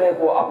बछड़े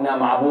को अपना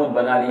माबूद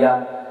बना लिया,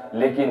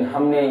 लेकिन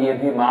हमने ये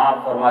भी माफ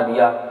फरमा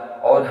दिया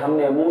और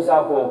हमने मूसा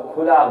को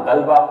खुला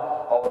गलबा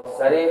और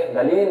सरीह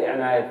दलील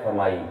इनायत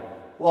फरमाई।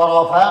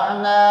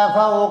 वरफ़अना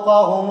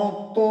फ़ौक़हुम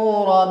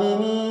अत्तूर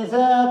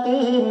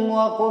बिमीसाक़िहिम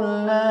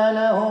वक़ुलना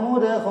लहुम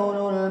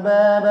उदख़ुलुल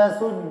बाब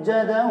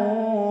सुज्जदन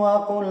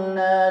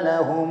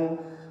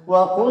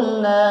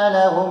वक़ुलना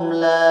लहुम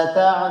ला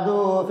तअदू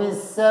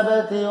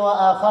फ़िस्सब्ति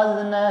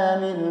वअख़ज़ना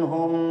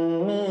मिनहुम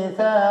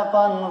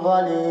मीसाक़न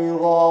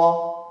ग़लीज़ा।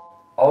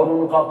 और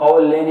उनका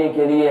कौल लेने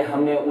के लिए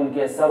हमने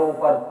उनके सरों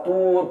पर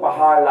तूर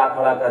पहाड़ ला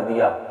खड़ा कर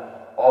दिया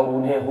और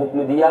उन्हें हुक्म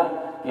दिया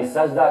कि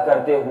सजदा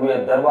करते हुए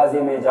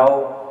दरवाजे में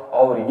जाओ,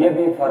 और ये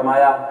भी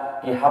फरमाया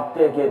कि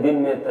हफ्ते के दिन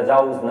में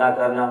तजावुज ना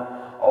करना,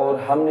 और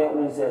हमने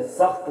उनसे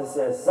सख्त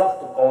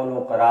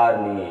कौल करार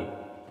लिए।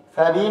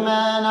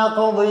 फबिमा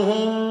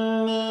नक़ज़िहिम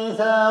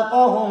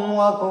मीसाक़हुम व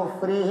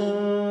कुफ्रिहिम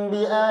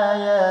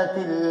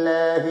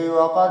बिआयातिल्लाहि व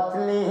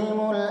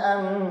क़त्लिहिमुल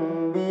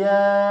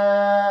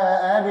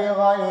अंबियाअ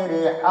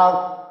बिग़ैरि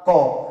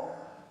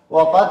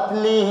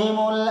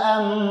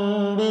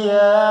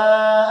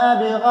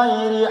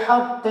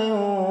हक़्क़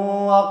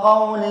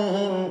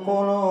वक़ौलिहिम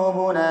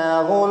क़ुलूबुना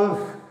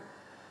ग़ुल्फ़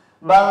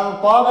बल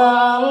तबअ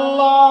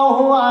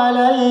अल्लाहु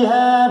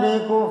अलैहा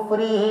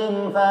बिकुफ्रिहिम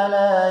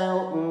फला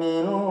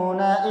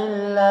युमिनून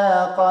इल्ला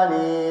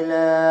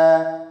क़लीला।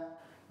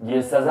 ये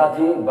सजा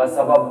थी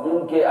बसबब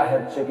उनके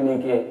अहद शिकनी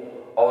के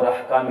और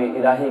अहकाम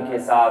इलाही के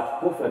साथ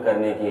कुफ्र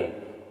करने के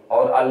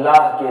और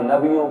अल्लाह के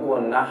नबियों को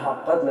नाहक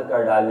कत्ल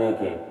कर डालने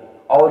के,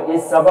 और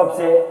इस सबब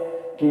से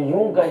कि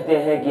यूं कहते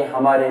हैं कि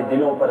हमारे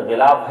दिलों पर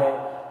गिलाफ है,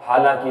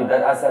 हालांकि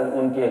दरअसल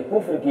उनके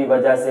कुफ्र की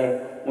वजह से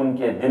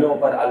उनके दिलों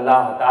पर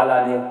अल्लाह ताला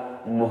ने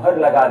मुहर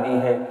लगा दी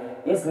है,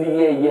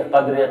 इसलिए ये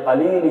कदर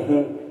कलील ही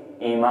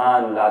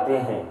ईमान लाते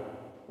हैं।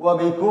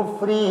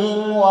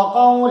 वबिकुफ्रिहिम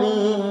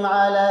वक़ौलिहिम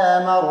अला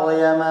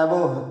मर्यम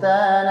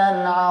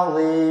बुहतानन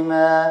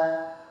अज़ीमा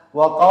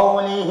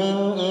वक़ौलिहिम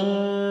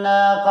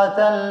इन्ना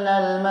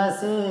क़तलनल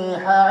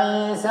मसीह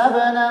ईसा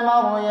इब्न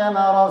मर्यम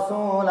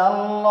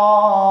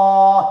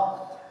रसूलल्लाह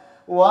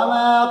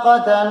वमा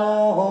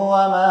क़तलूहु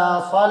वमा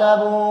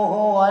सलबूहु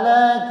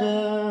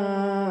वलाकिन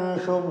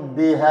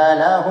शुब्बिहा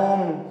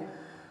लहुम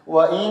व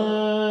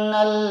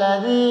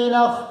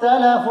इन्नल्लज़ीना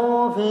इख्तलफ़ू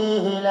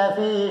फ़ीहि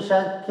लफ़ी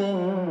शक्किन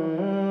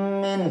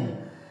मिन्हु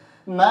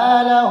मा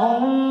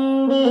लहुम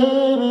बिही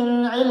मिन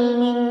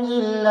इल्मिन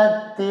इल्ला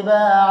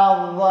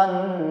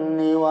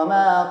इत्तिबाअ-ज़्ज़न्नि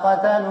वमा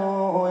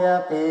क़तलूहु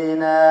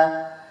यक़ीना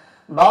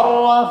बल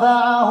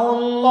रफ़अहु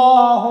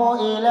अल्लाहु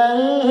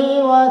इलैहि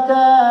व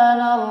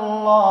काना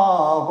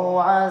अल्लाहु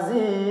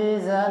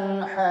अज़ीज़न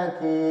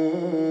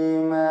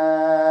हकीमा।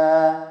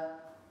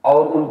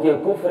 और उनके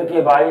कुफ्र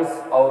के बाइस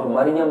और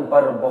मरियम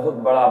पर बहुत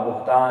बड़ा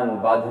बुहतान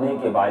बांधने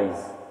के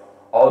बाइस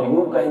और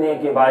यूं कहने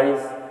के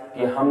बाइस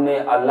कि हमने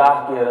अल्लाह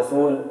के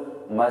रसूल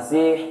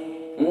मसीह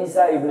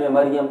ईसा इब्ने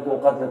मरियम को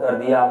कत्ल कर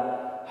दिया,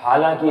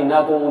 हालांकि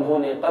ना तो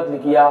उन्होंने कत्ल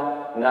किया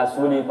ना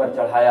सूली पर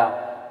चढ़ाया,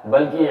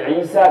 बल्कि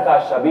ईसा का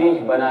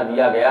शबीह बना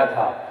दिया गया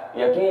था।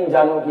 यकीन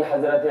जानो कि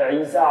हजरत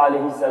ईसा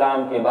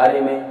अलैहिस्सलाम के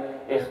बारे में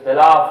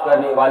इख्तिलाफ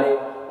करने वाले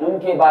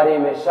उनके बारे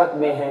में शक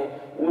में हैं,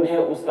 उन्हें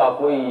उसका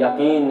कोई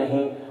यकीन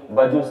नहीं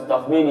बजुज़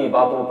तख्मीनी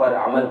बातों पर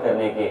अमल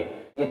करने के।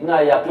 इतना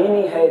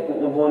यकीनी है कि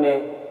उन्होंने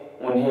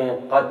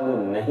उन्हें कत्ल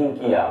नहीं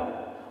किया,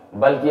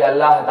 बल्कि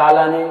अल्लाह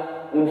ताला ने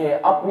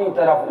उन्हें अपनी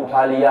तरफ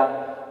उठा लिया,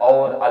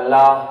 और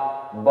अल्लाह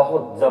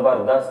बहुत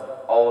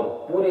ज़बरदस्त और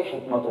पूरी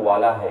हिकमत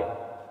वाला है।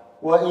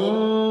 वइन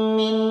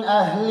मिन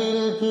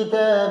अहलिल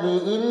किताबि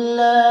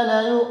इल्ला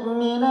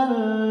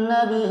लयुमिनन्न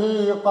बिही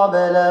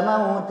क़ब्ल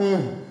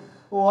मौतिही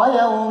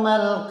ويوم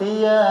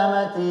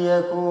القيامة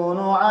يكون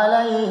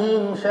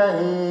عليهم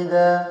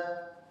شهيدا।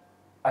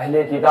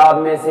 अहले किताब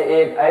में से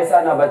एक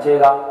ऐसा न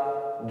बचेगा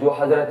जो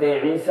हजरत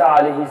ईसा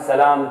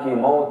अलैहिस्सलाम की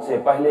मौत से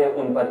पहले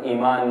उन पर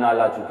ईमान ना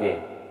ला चुके,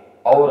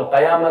 और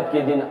क़यामत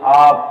के दिन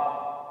आप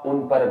उन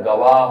पर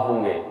गवाह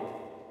होंगे।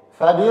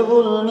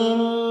 फबिज़ुल्मिन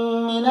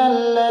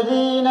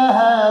मिनल्लज़ीन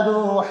हादू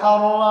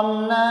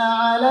हर्रमना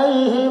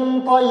अलैहिम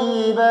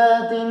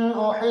तय्यिबातिन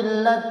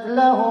उहिल्लत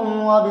लहुम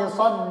व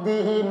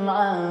बिसद्दिहिम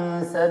अन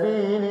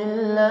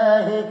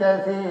सबीलिल्लाहि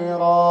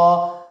कसीरा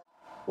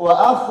व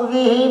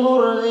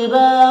अख़्ज़िहिमुर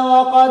रिबा व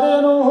क़द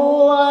नुहू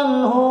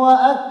अन्हु व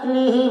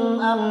अक्लिहिम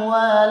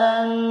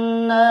अम्वालन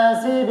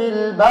नासि बिल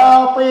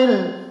बातिल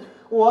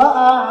व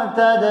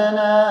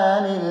अअतदना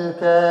लिल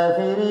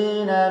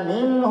काफ़िरीन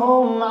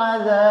मिनहुम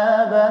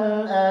अज़ाबन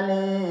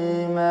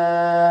अलीमा।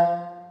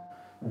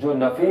 जो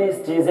नफीस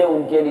चीजें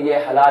उनके लिए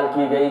हलाल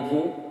की गई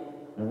थी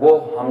वो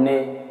हमने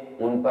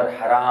उन पर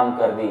हराम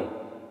कर दी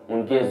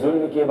उनके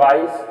जुल्म के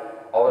बाइस,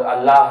 और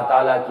अल्लाह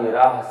ताला की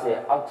राह से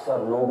अक्सर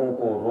लोगों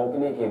को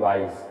रोकने के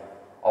बाइस,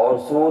 और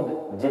सूद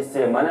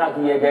जिससे मना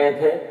किए गए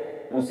थे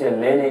उसे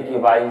लेने के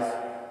बाइस,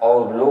 और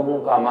लोगों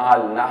का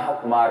माल नाहक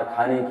मार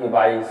खाने के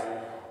बाइस,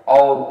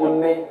 और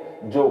उनमें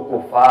जो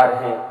कुफार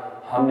हैं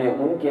हमने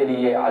उनके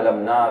लिए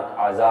अलमनाक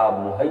अजाब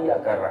मुहैया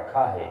कर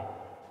रखा है।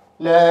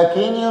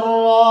 लकिन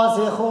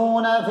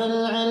फिल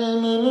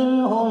इल्मि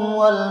मिनहुम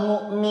वल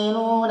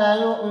मुअमिनून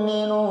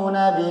युमिनून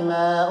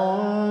बिमा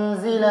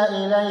उन्ज़िल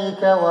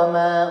इलैक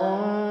वमा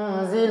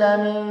उन्ज़िल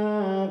मिन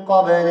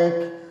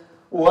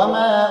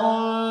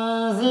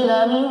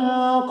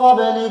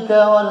क़ब्लिक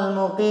वल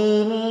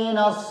मुक़ीमीन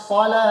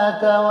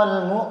अस्सलात वल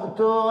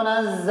मुअतून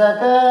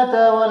अज़्ज़कात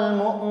वल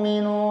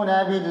मुअमिनून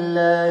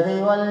बिल्लाहि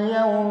वल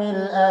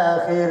यौमिल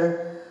आखिर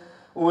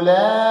उलाइक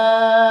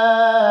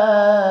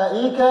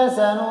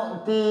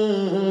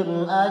सनुअतीहिम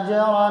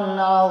अजरन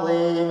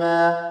अज़ीमा।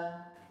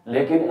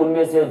 लेकिन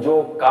उनमें से जो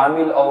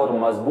कामिल और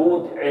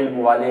मजबूत इल्म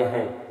वाले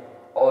हैं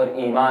और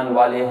ईमान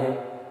वाले हैं,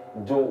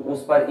 जो उस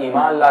पर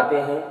ईमान लाते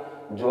हैं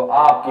जो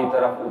आपकी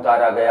तरफ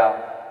उतारा गया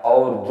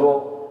और जो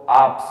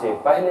आपसे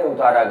पहले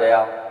उतारा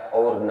गया,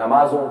 और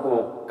नमाजों को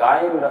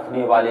कायम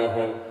रखने वाले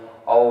हैं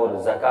और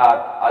ज़कात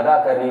अदा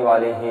करने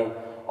वाले हैं,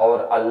 और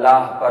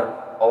अल्लाह पर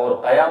और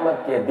क़यामत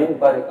के दिन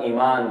पर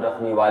ईमान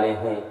रखने वाले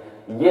हैं,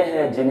 ये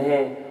हैं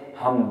जिन्हें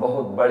हम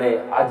बहुत बड़े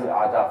अज्र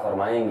अता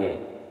फरमाएंगे।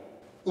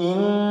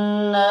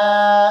 इन्ना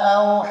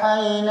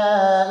औहैना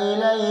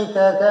इलैक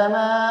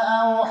कमा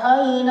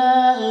औहैना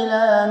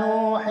इला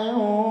नूहिन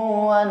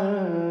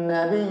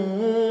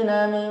वन्नबिय्यीन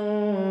मिन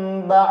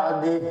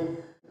बअदिहि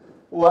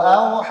व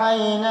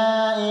औहैना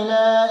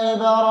इला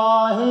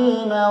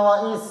इब्राहीम व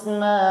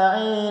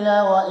इस्माईल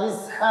व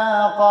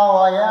इसहाक़ व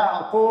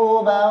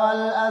याक़ूब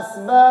वल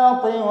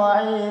अस्बात व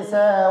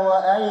ईसा व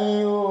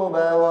अय्यूब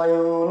व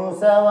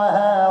यूनुस व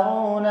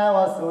हारून व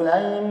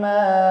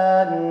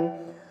सुलैमान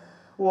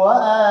व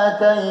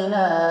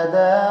आतैना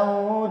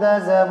दाऊद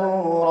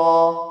ज़बूरा।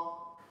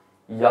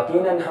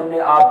 यकीनन हमने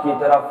आपकी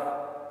तरफ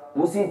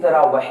उसी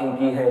तरह वही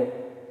की है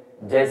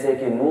जैसे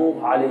कि नूह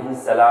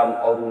अलैहिस्सलाम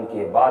और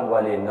उनके बाद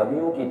वाले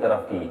नबियों की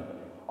तरफ की,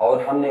 और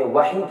हमने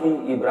वही की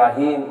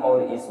इब्राहीम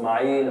और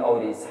इस्माइल और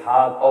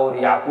इसहाक और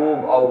याकूब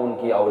और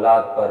उनकी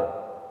औलाद पर,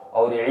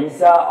 और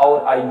ईसा और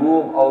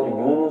अय्यूब और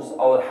यूनुस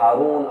और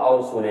हारून और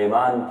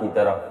सुलेमान की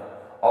तरफ,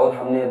 और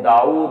हमने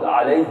दाऊद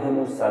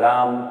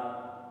अलैहिस्सलाम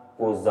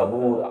को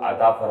ज़बूर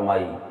अता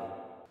फरमाई।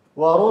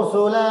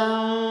 वरुसुलन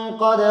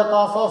क़द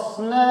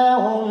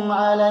क़सस्नाहुम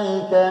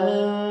अलैक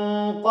मिन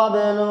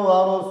क़ब्ल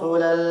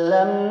वरुसुलन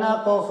लम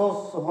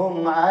नक़सुसहुम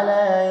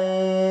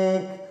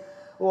अलैक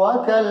व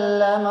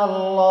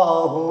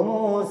कल्लमल्लाहु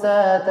मूसा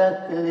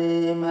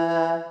तकलीमा।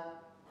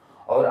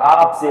 और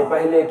आपसे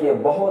पहले के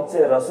बहुत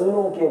से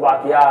रसूलों के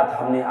वाक़यात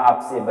हमने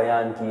आपसे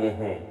बयान किए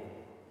हैं,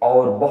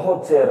 और बहुत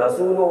से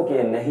रसूलों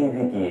के नहीं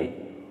भी किए,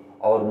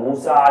 और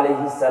मूसा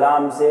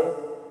अलैहिस्सलाम से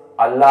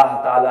अल्लाह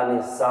ताला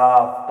ने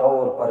साफ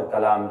तौर पर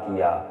कलाम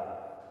किया।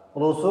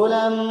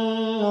 रुसुलन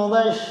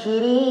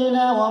मुबश्शिरीन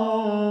व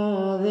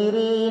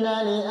मुन्ज़िरीन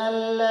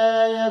लिअल्ला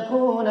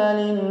यकून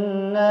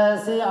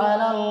लिन्नासि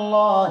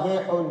अलल्लाहि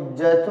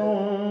हुज्जतुन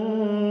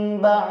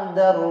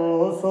बअदर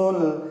रुसुल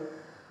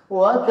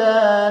व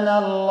काना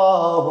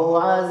अल्लाहु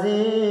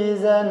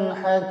अज़ीज़न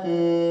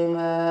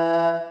हकीमा।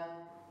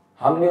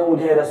 हमने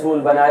उन्हें रसूल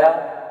बनाया,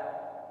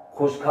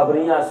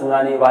 खुशखबरियां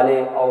सुनाने वाले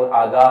और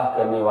आगाह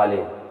करने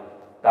वाले,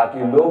 ताकि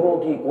लोगों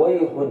की कोई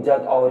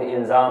हुज्जत और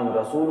इल्ज़ाम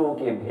रसूलों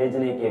के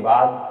भेजने के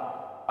बाद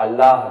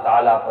अल्लाह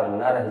ताला पर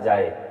न रह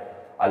जाए।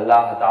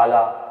 अल्लाह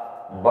ताला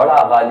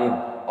बड़ा गालिब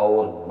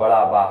और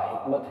बड़ा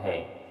बाहिकमत है।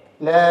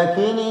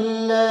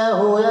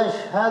 लकिनिल्लाहु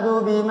यशहदु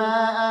बिमा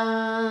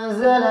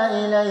अंज़ल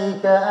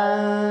इलैक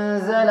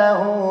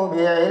अंज़लहु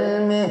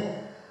बिइल्मिहि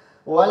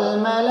वल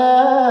मलाइकतु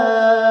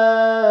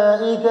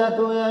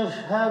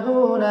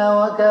यशहदून व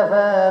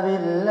कफ़ा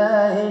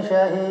बिल्लाहि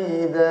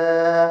शहीदा।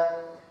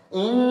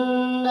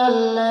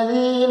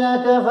 इन्नल्लज़ीन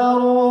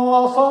कफ़रू व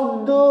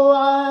सद्दू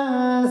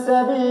अन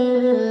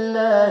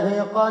सबीलिल्लाहि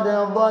قد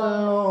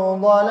ضلوا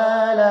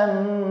ضلالا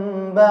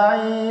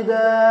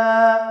بعيدا।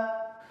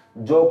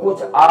 जो कुछ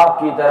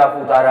आपकी तरफ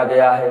उतारा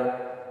गया है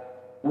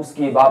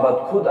उसकी बाबत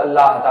खुद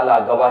अल्लाह ताला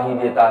गवाही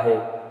देता है,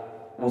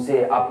 उसे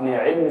अपने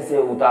इल्म से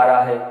उतारा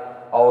है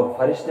और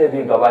फरिश्ते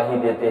भी गवाही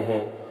देते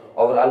हैं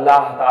और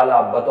अल्लाह ताला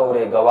बतौर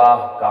गवाह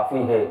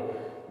काफी है।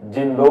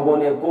 जिन लोगों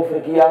ने कुफ्र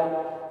किया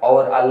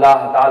और अल्लाह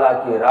ताला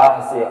की राह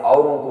से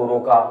औरों को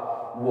रोका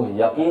वो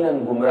यकीनन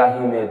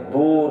गुमराही में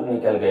दूर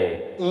निकल गए।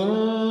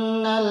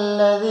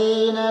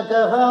 इन्नल्लज़ीन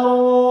कफ़रू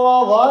व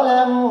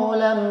ज़लमू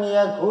लम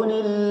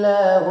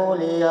यकुनिल्लाहु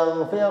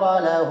लियग़फ़िर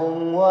लहुम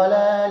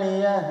वला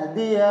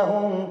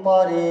लियहदियहुम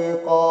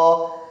तरीक़ा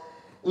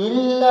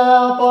इल्ला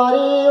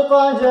तरीक़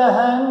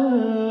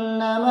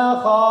जहन्नम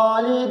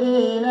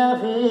खालिदीन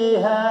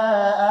फ़ीहा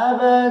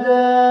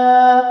अबदा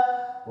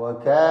व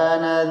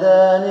कान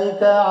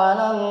ज़ालिका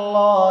अला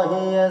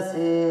अल्लाहि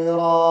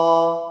यसीरा।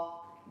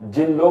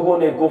 जिन लोगों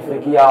ने कुफ्र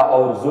किया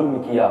और जुल्म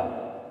किया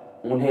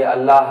उन्हें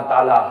अल्लाह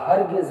ताला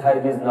हरगिज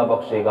हरगिज न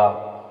बख्शेगा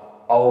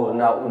और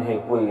न उन्हें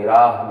कोई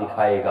राह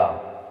दिखाएगा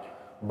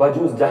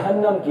बजुज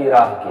जहन्नम की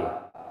राह के,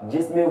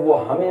 जिसमें वो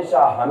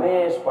हमेशा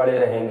हमेश पड़े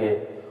रहेंगे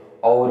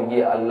और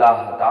ये अल्लाह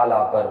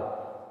ताला पर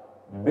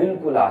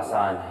बिल्कुल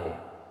आसान है।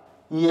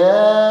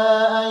 या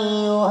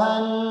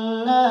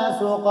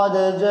अय्युहन्नासु क़द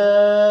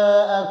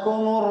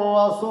जाअकुमुर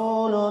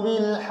रसूलु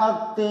बिल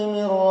हक़्क़ि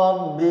मिर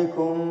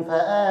रब्बिकुम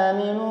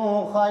फ़आमिनू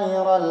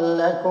ख़ैरन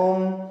लकुम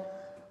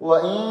व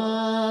इन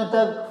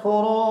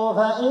तकफ़ुरू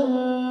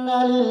फ़इन्न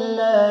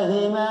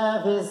लिल्लाहि मा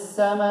फ़िस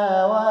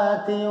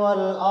समावाति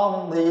वल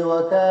अर्दि व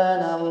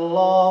कान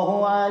अल्लाहु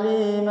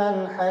अलीमन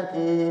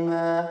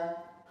हकीमा।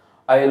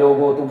 ऐ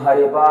लोगों,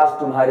 तुम्हारे पास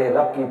तुम्हारे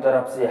रब की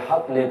तरफ से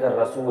हक लेकर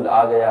रसूल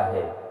आ गया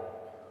है,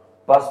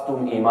 बस तुम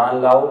ईमान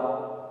लाओ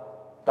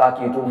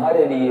ताकि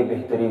तुम्हारे लिए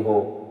बेहतरी हो,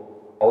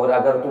 और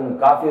अगर तुम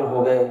काफिर हो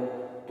गए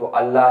तो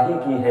अल्लाह ही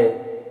की है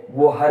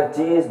वो हर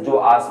चीज जो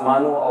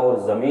आसमानों और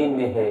जमीन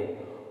में है,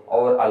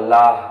 और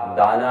अल्लाह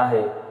दाना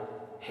है,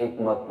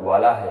 हिकमत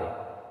वाला है।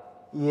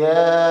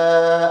 या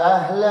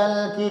अहलल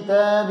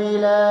किताबि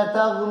ला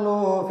तग़लू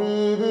फी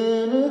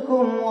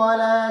दीनिकुम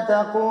वला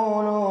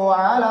तक़ूलू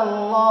अला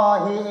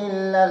अल्लाहि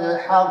इल्लल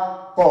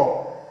हक़्क़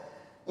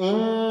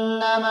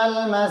इन्नमल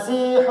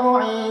मसीहु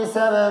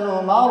ईसा इब्नु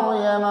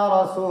मर्यम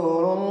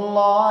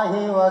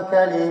रसूलुल्लाहि व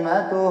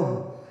कलिमतुहु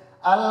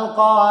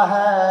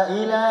अलक़ाहा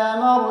इला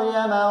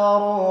मर्यम व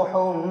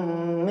रूहुम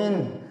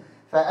मिन्हु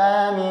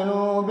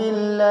फ़आमिनू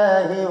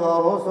बिल्लाहि व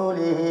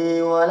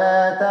रुसुलिहि वला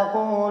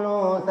तक़ूलू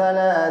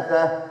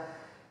थलाथा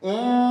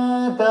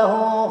इंतहू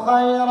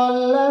खैरन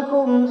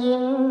लकुम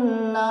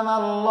इन्नमा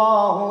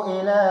अल्लाहु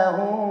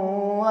इलाहुन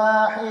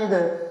वाहिद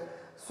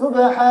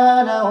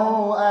सुब्हानहु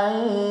अन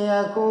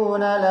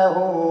यकून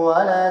लहु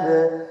वलद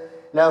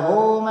लहु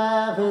मा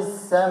फिस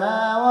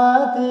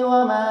समावाति व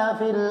मा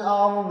फिल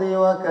अर्दि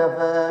व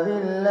कफ़ा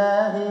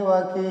बिल्लाहि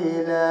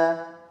वकीला।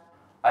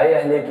 ऐ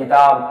अहले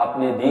किताब,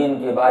 अपने दीन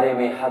के बारे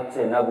में हद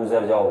से न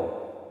गुजर जाओ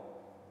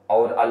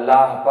और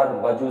अल्लाह पर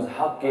बजुज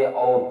हक के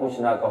और कुछ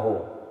न कहो।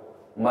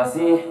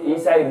 मसीह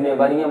ईसा इब्ने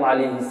मरियम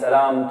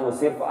अलैहिस्सलाम तो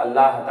सिर्फ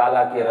अल्लाह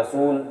ताला के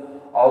रसूल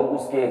और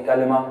उसके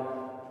कलमा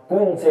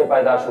कुन से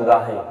पैदाशुदा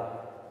हैं,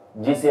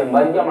 जिसे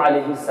मरियम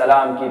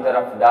अलैहिस्सलाम की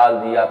तरफ डाल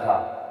दिया था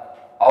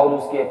और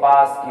उसके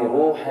पास की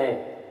रूह है।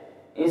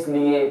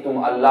 इसलिए तुम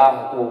अल्लाह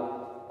को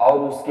और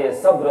उसके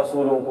सब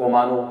रसूलों को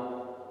मानो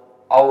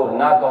और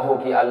ना कहो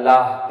कि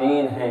अल्लाह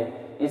तीन है।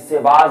 इससे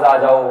बाज आ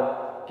जाओ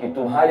कि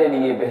तुम्हारे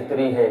लिए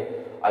बेहतरी है।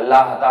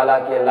 अल्लाह ताला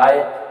के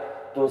लायक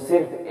तो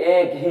सिर्फ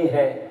एक ही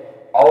है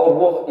और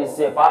वो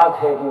इससे पाक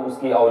है कि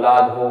उसकी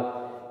औलाद हो।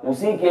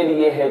 उसी के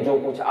लिए है जो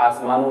कुछ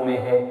आसमानों में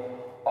है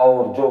और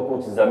जो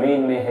कुछ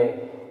जमीन में है,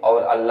 और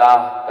अल्लाह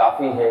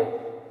काफी है,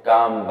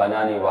 काम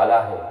बनाने वाला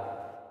है।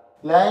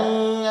 लन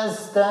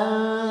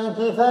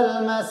यस्तंकिफल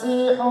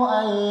मसीहु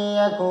अन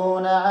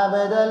यकून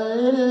अब्दन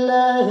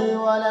लिल्लाहि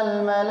वलल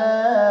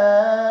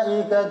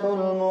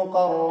मलाइकतुल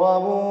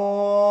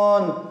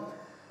मुक़र्रबून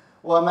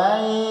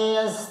वमन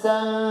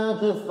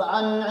यस्तंकिफ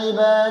अन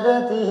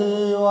इबादतिही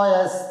व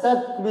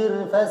यस्तकबिर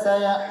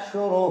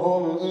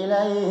फसयहशुरुहुम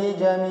इलैहि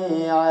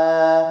जमीआ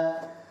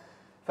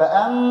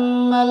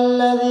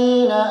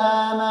फ़अम्मल्लज़ीन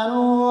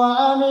आमनू व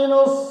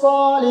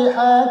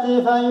अमिलुस्सालिहाति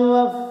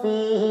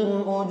फ़युवफ़्फ़ीहिम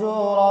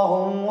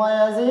उजूरहुम व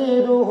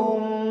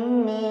यज़ीदुहुम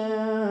मिन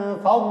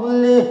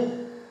फ़ज़लिहि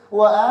व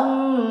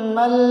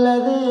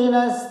अम्मल्लज़ीन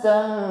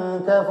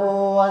इस्तंकफ़ू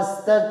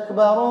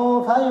वस्तकबरू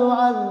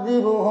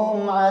फ़युअज़्ज़िबुहुम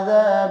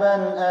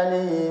अज़ाबन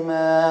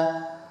अलीमा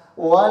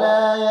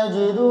वला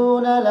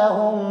यजिदून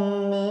लहुम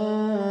मिन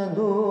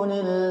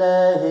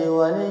दूनिल्लाहि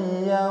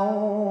वलिय्यन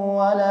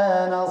वला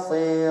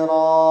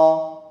नसीरा।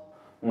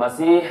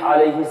 मसीह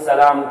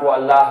अलैहिस्सलाम को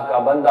अल्लाह का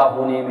बंदा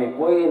होने में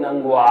कोई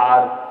नंगो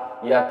आर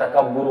या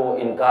तकब्बुर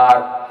इनकार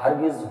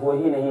हरगिज हो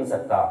ही नहीं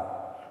सकता,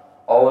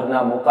 और न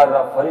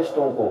मुकर्रब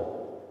फरिश्तों को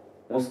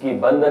उसकी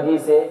बंदगी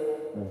से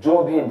जो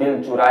भी दिल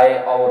चुराए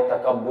और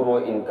तकब्बुर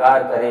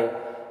इनकार करे,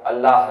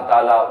 अल्लाह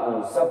ताला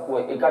उन सबको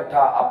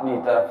इकट्ठा अपनी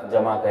तरफ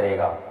जमा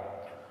करेगा।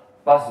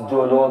 बस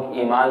जो लोग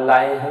ईमान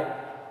लाए हैं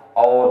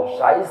और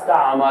शाइस्ता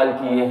अमाल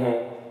किए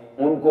हैं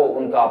उनको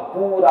उनका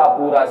पूरा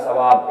पूरा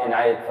सवाब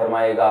इनायत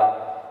फरमाएगा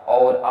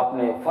और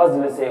अपने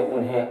फजल से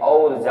उन्हें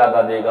और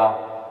ज़्यादा देगा।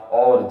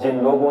 और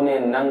जिन लोगों ने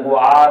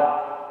नंगुआर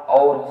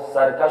और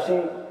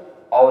सरकशी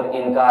और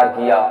इनकार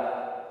किया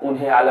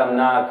उन्हें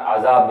अलमनाक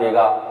अजाब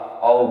देगा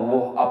और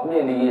वो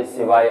अपने लिए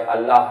सिवाय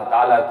अल्लाह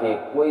ताला के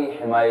कोई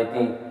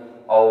हिमायती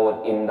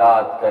और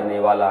इमदाद करने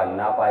वाला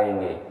ना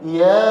पाएंगे।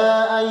 या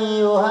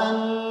अय्युहन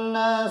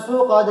नासु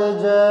क़द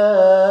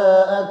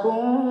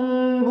जाअकुम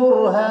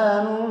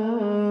बुरहानुम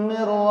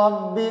मिर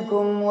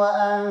रब्बिकुम व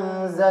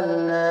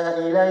अंज़लना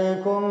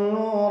इलैकुम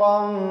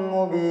नूरन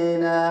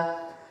मुबीना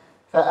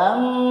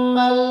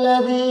फ़अम्मा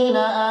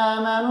अल्लज़ीना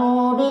आमनू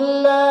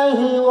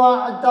बिल्लाहि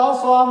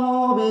वअतसमू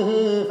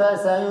बिही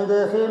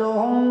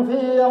फसयुदखिलुहुम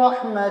फ़ी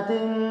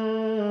रहमतिन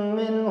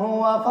मिन्हु व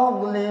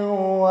फ़ज़लिन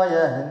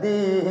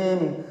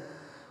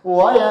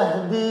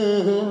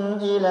वयहदीहिम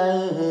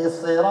इलैहि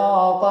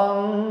सिरातन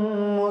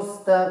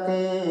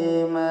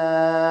मुस्तकीमा।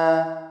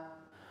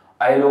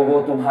 ऐ लोगों,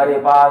 तुम्हारे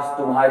पास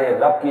तुम्हारे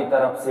रब की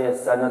तरफ से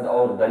सनद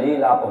और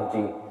दलील आ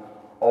पहुंची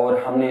और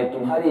हमने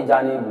तुम्हारी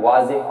जानिब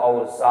वाज़ेह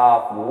और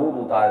साफ नूर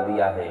उतार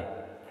दिया है।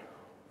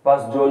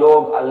 बस जो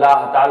लोग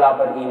अल्लाह ताला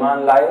पर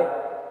ईमान लाए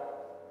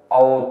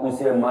और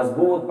उसे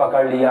मजबूत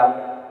पकड़ लिया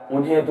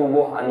उन्हें तो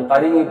वो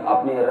अनकरीब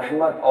अपनी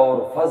रहमत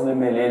और फजल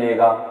में ले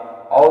लेगा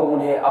और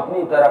उन्हें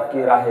अपनी तरफ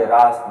की राह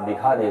रास्त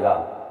दिखा देगा।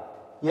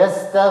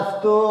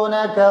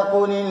 यस्तफ्तूनक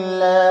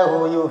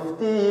कुलिल्लाहु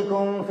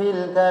युफ्तीकुम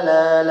फिल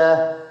कलालह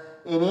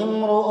इन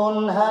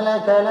इम्रुउन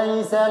हलक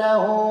लैस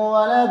लहू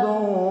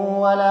वलदुन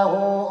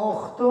वलहू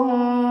उख्तुन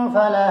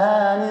फलहा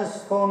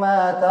निस्फु मा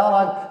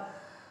तरक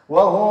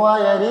वहुव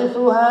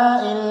यरिथुहा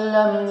इन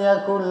लम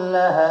यकुन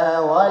लहा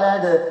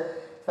वलद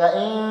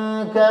फ़इन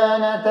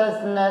कानत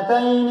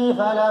इस्नतैन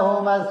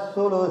फलहुमा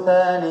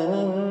अस्सुलुसानि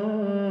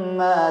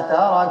मिम्मा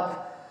तरक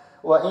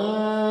वइन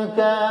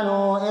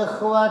कानू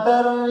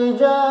इख्वतन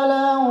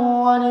रिजालन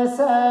व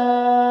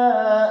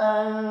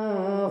निसाअन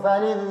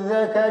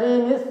फलिज़्ज़करि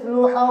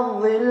मिस्लु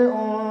हज़्ज़िल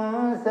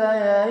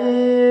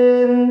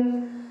उन्सयैन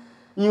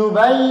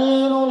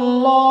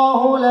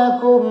युबय्यिनुल्लाहु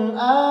लकुम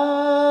अन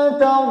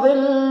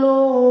तज़िल्लू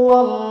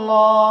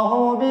वल्लाहु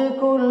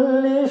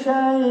बिकुल्लि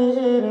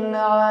शैइन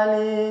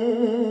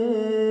अलीम।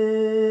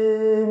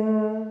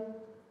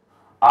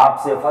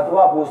 आपसे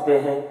फतवा पूछते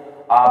हैं,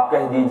 आप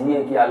कह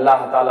दीजिए कि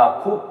अल्लाह ताला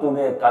खुद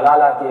तुम्हें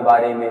कलाला के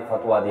बारे में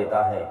फतवा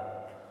देता है।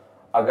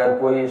 अगर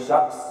कोई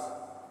शख्स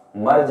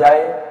मर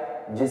जाए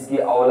जिसकी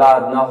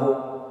औलाद ना हो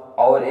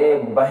और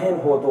एक बहन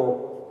हो तो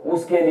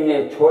उसके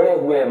लिए छोड़े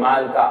हुए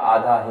माल का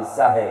आधा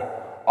हिस्सा है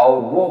और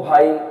वो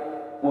भाई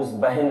उस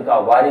बहन का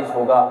वारिस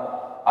होगा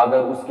अगर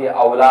उसके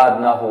औलाद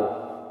ना हो।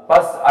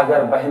 बस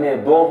अगर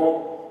बहनें दो हों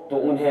तो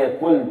उन्हें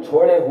कुल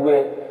छोड़े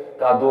हुए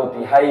का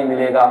 2/3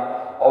 मिलेगा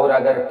और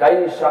अगर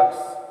कई शख्स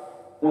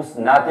उस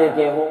नाते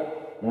के हों,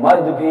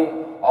 मर्द भी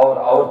और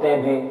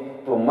औरतें भी,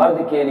 तो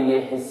मर्द के लिए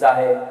हिस्सा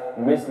है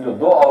मिस्ल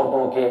 2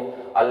 औरतों के।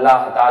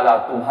 अल्लाह ताला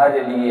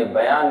तुम्हारे लिए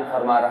बयान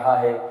फरमा रहा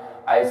है,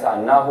 ऐसा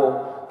ना हो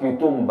कि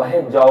तुम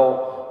बहक जाओ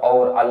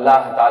और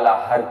अल्लाह ताला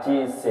हर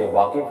चीज़ से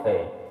वाकिफ़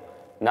है।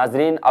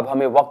 नाजरीन, अब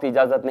हमें वक्त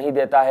इजाज़त नहीं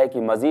देता है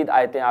कि मज़ीद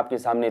आयतें आपके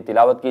सामने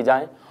तिलावत की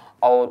जाएं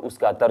और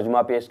उसका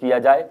तर्जुमा पेश किया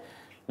जाए,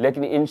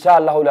 लेकिन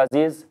इंशाअल्लाहुल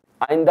अज़ीज़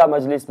आइंदा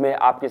मजलिस में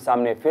आपके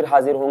सामने फिर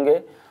हाजिर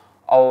होंगे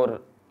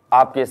और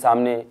आपके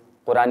सामने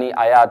कुरानी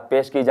आयात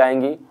पेश की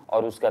जाएंगी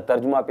और उसका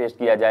तर्जुमा पेश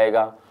किया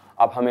जाएगा।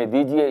 अब हमें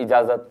दीजिए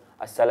इजाज़त।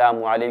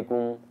 अस्सलामु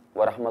अलैकुम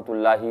व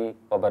रहमतुल्लाहि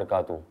व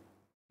बरकातुहू।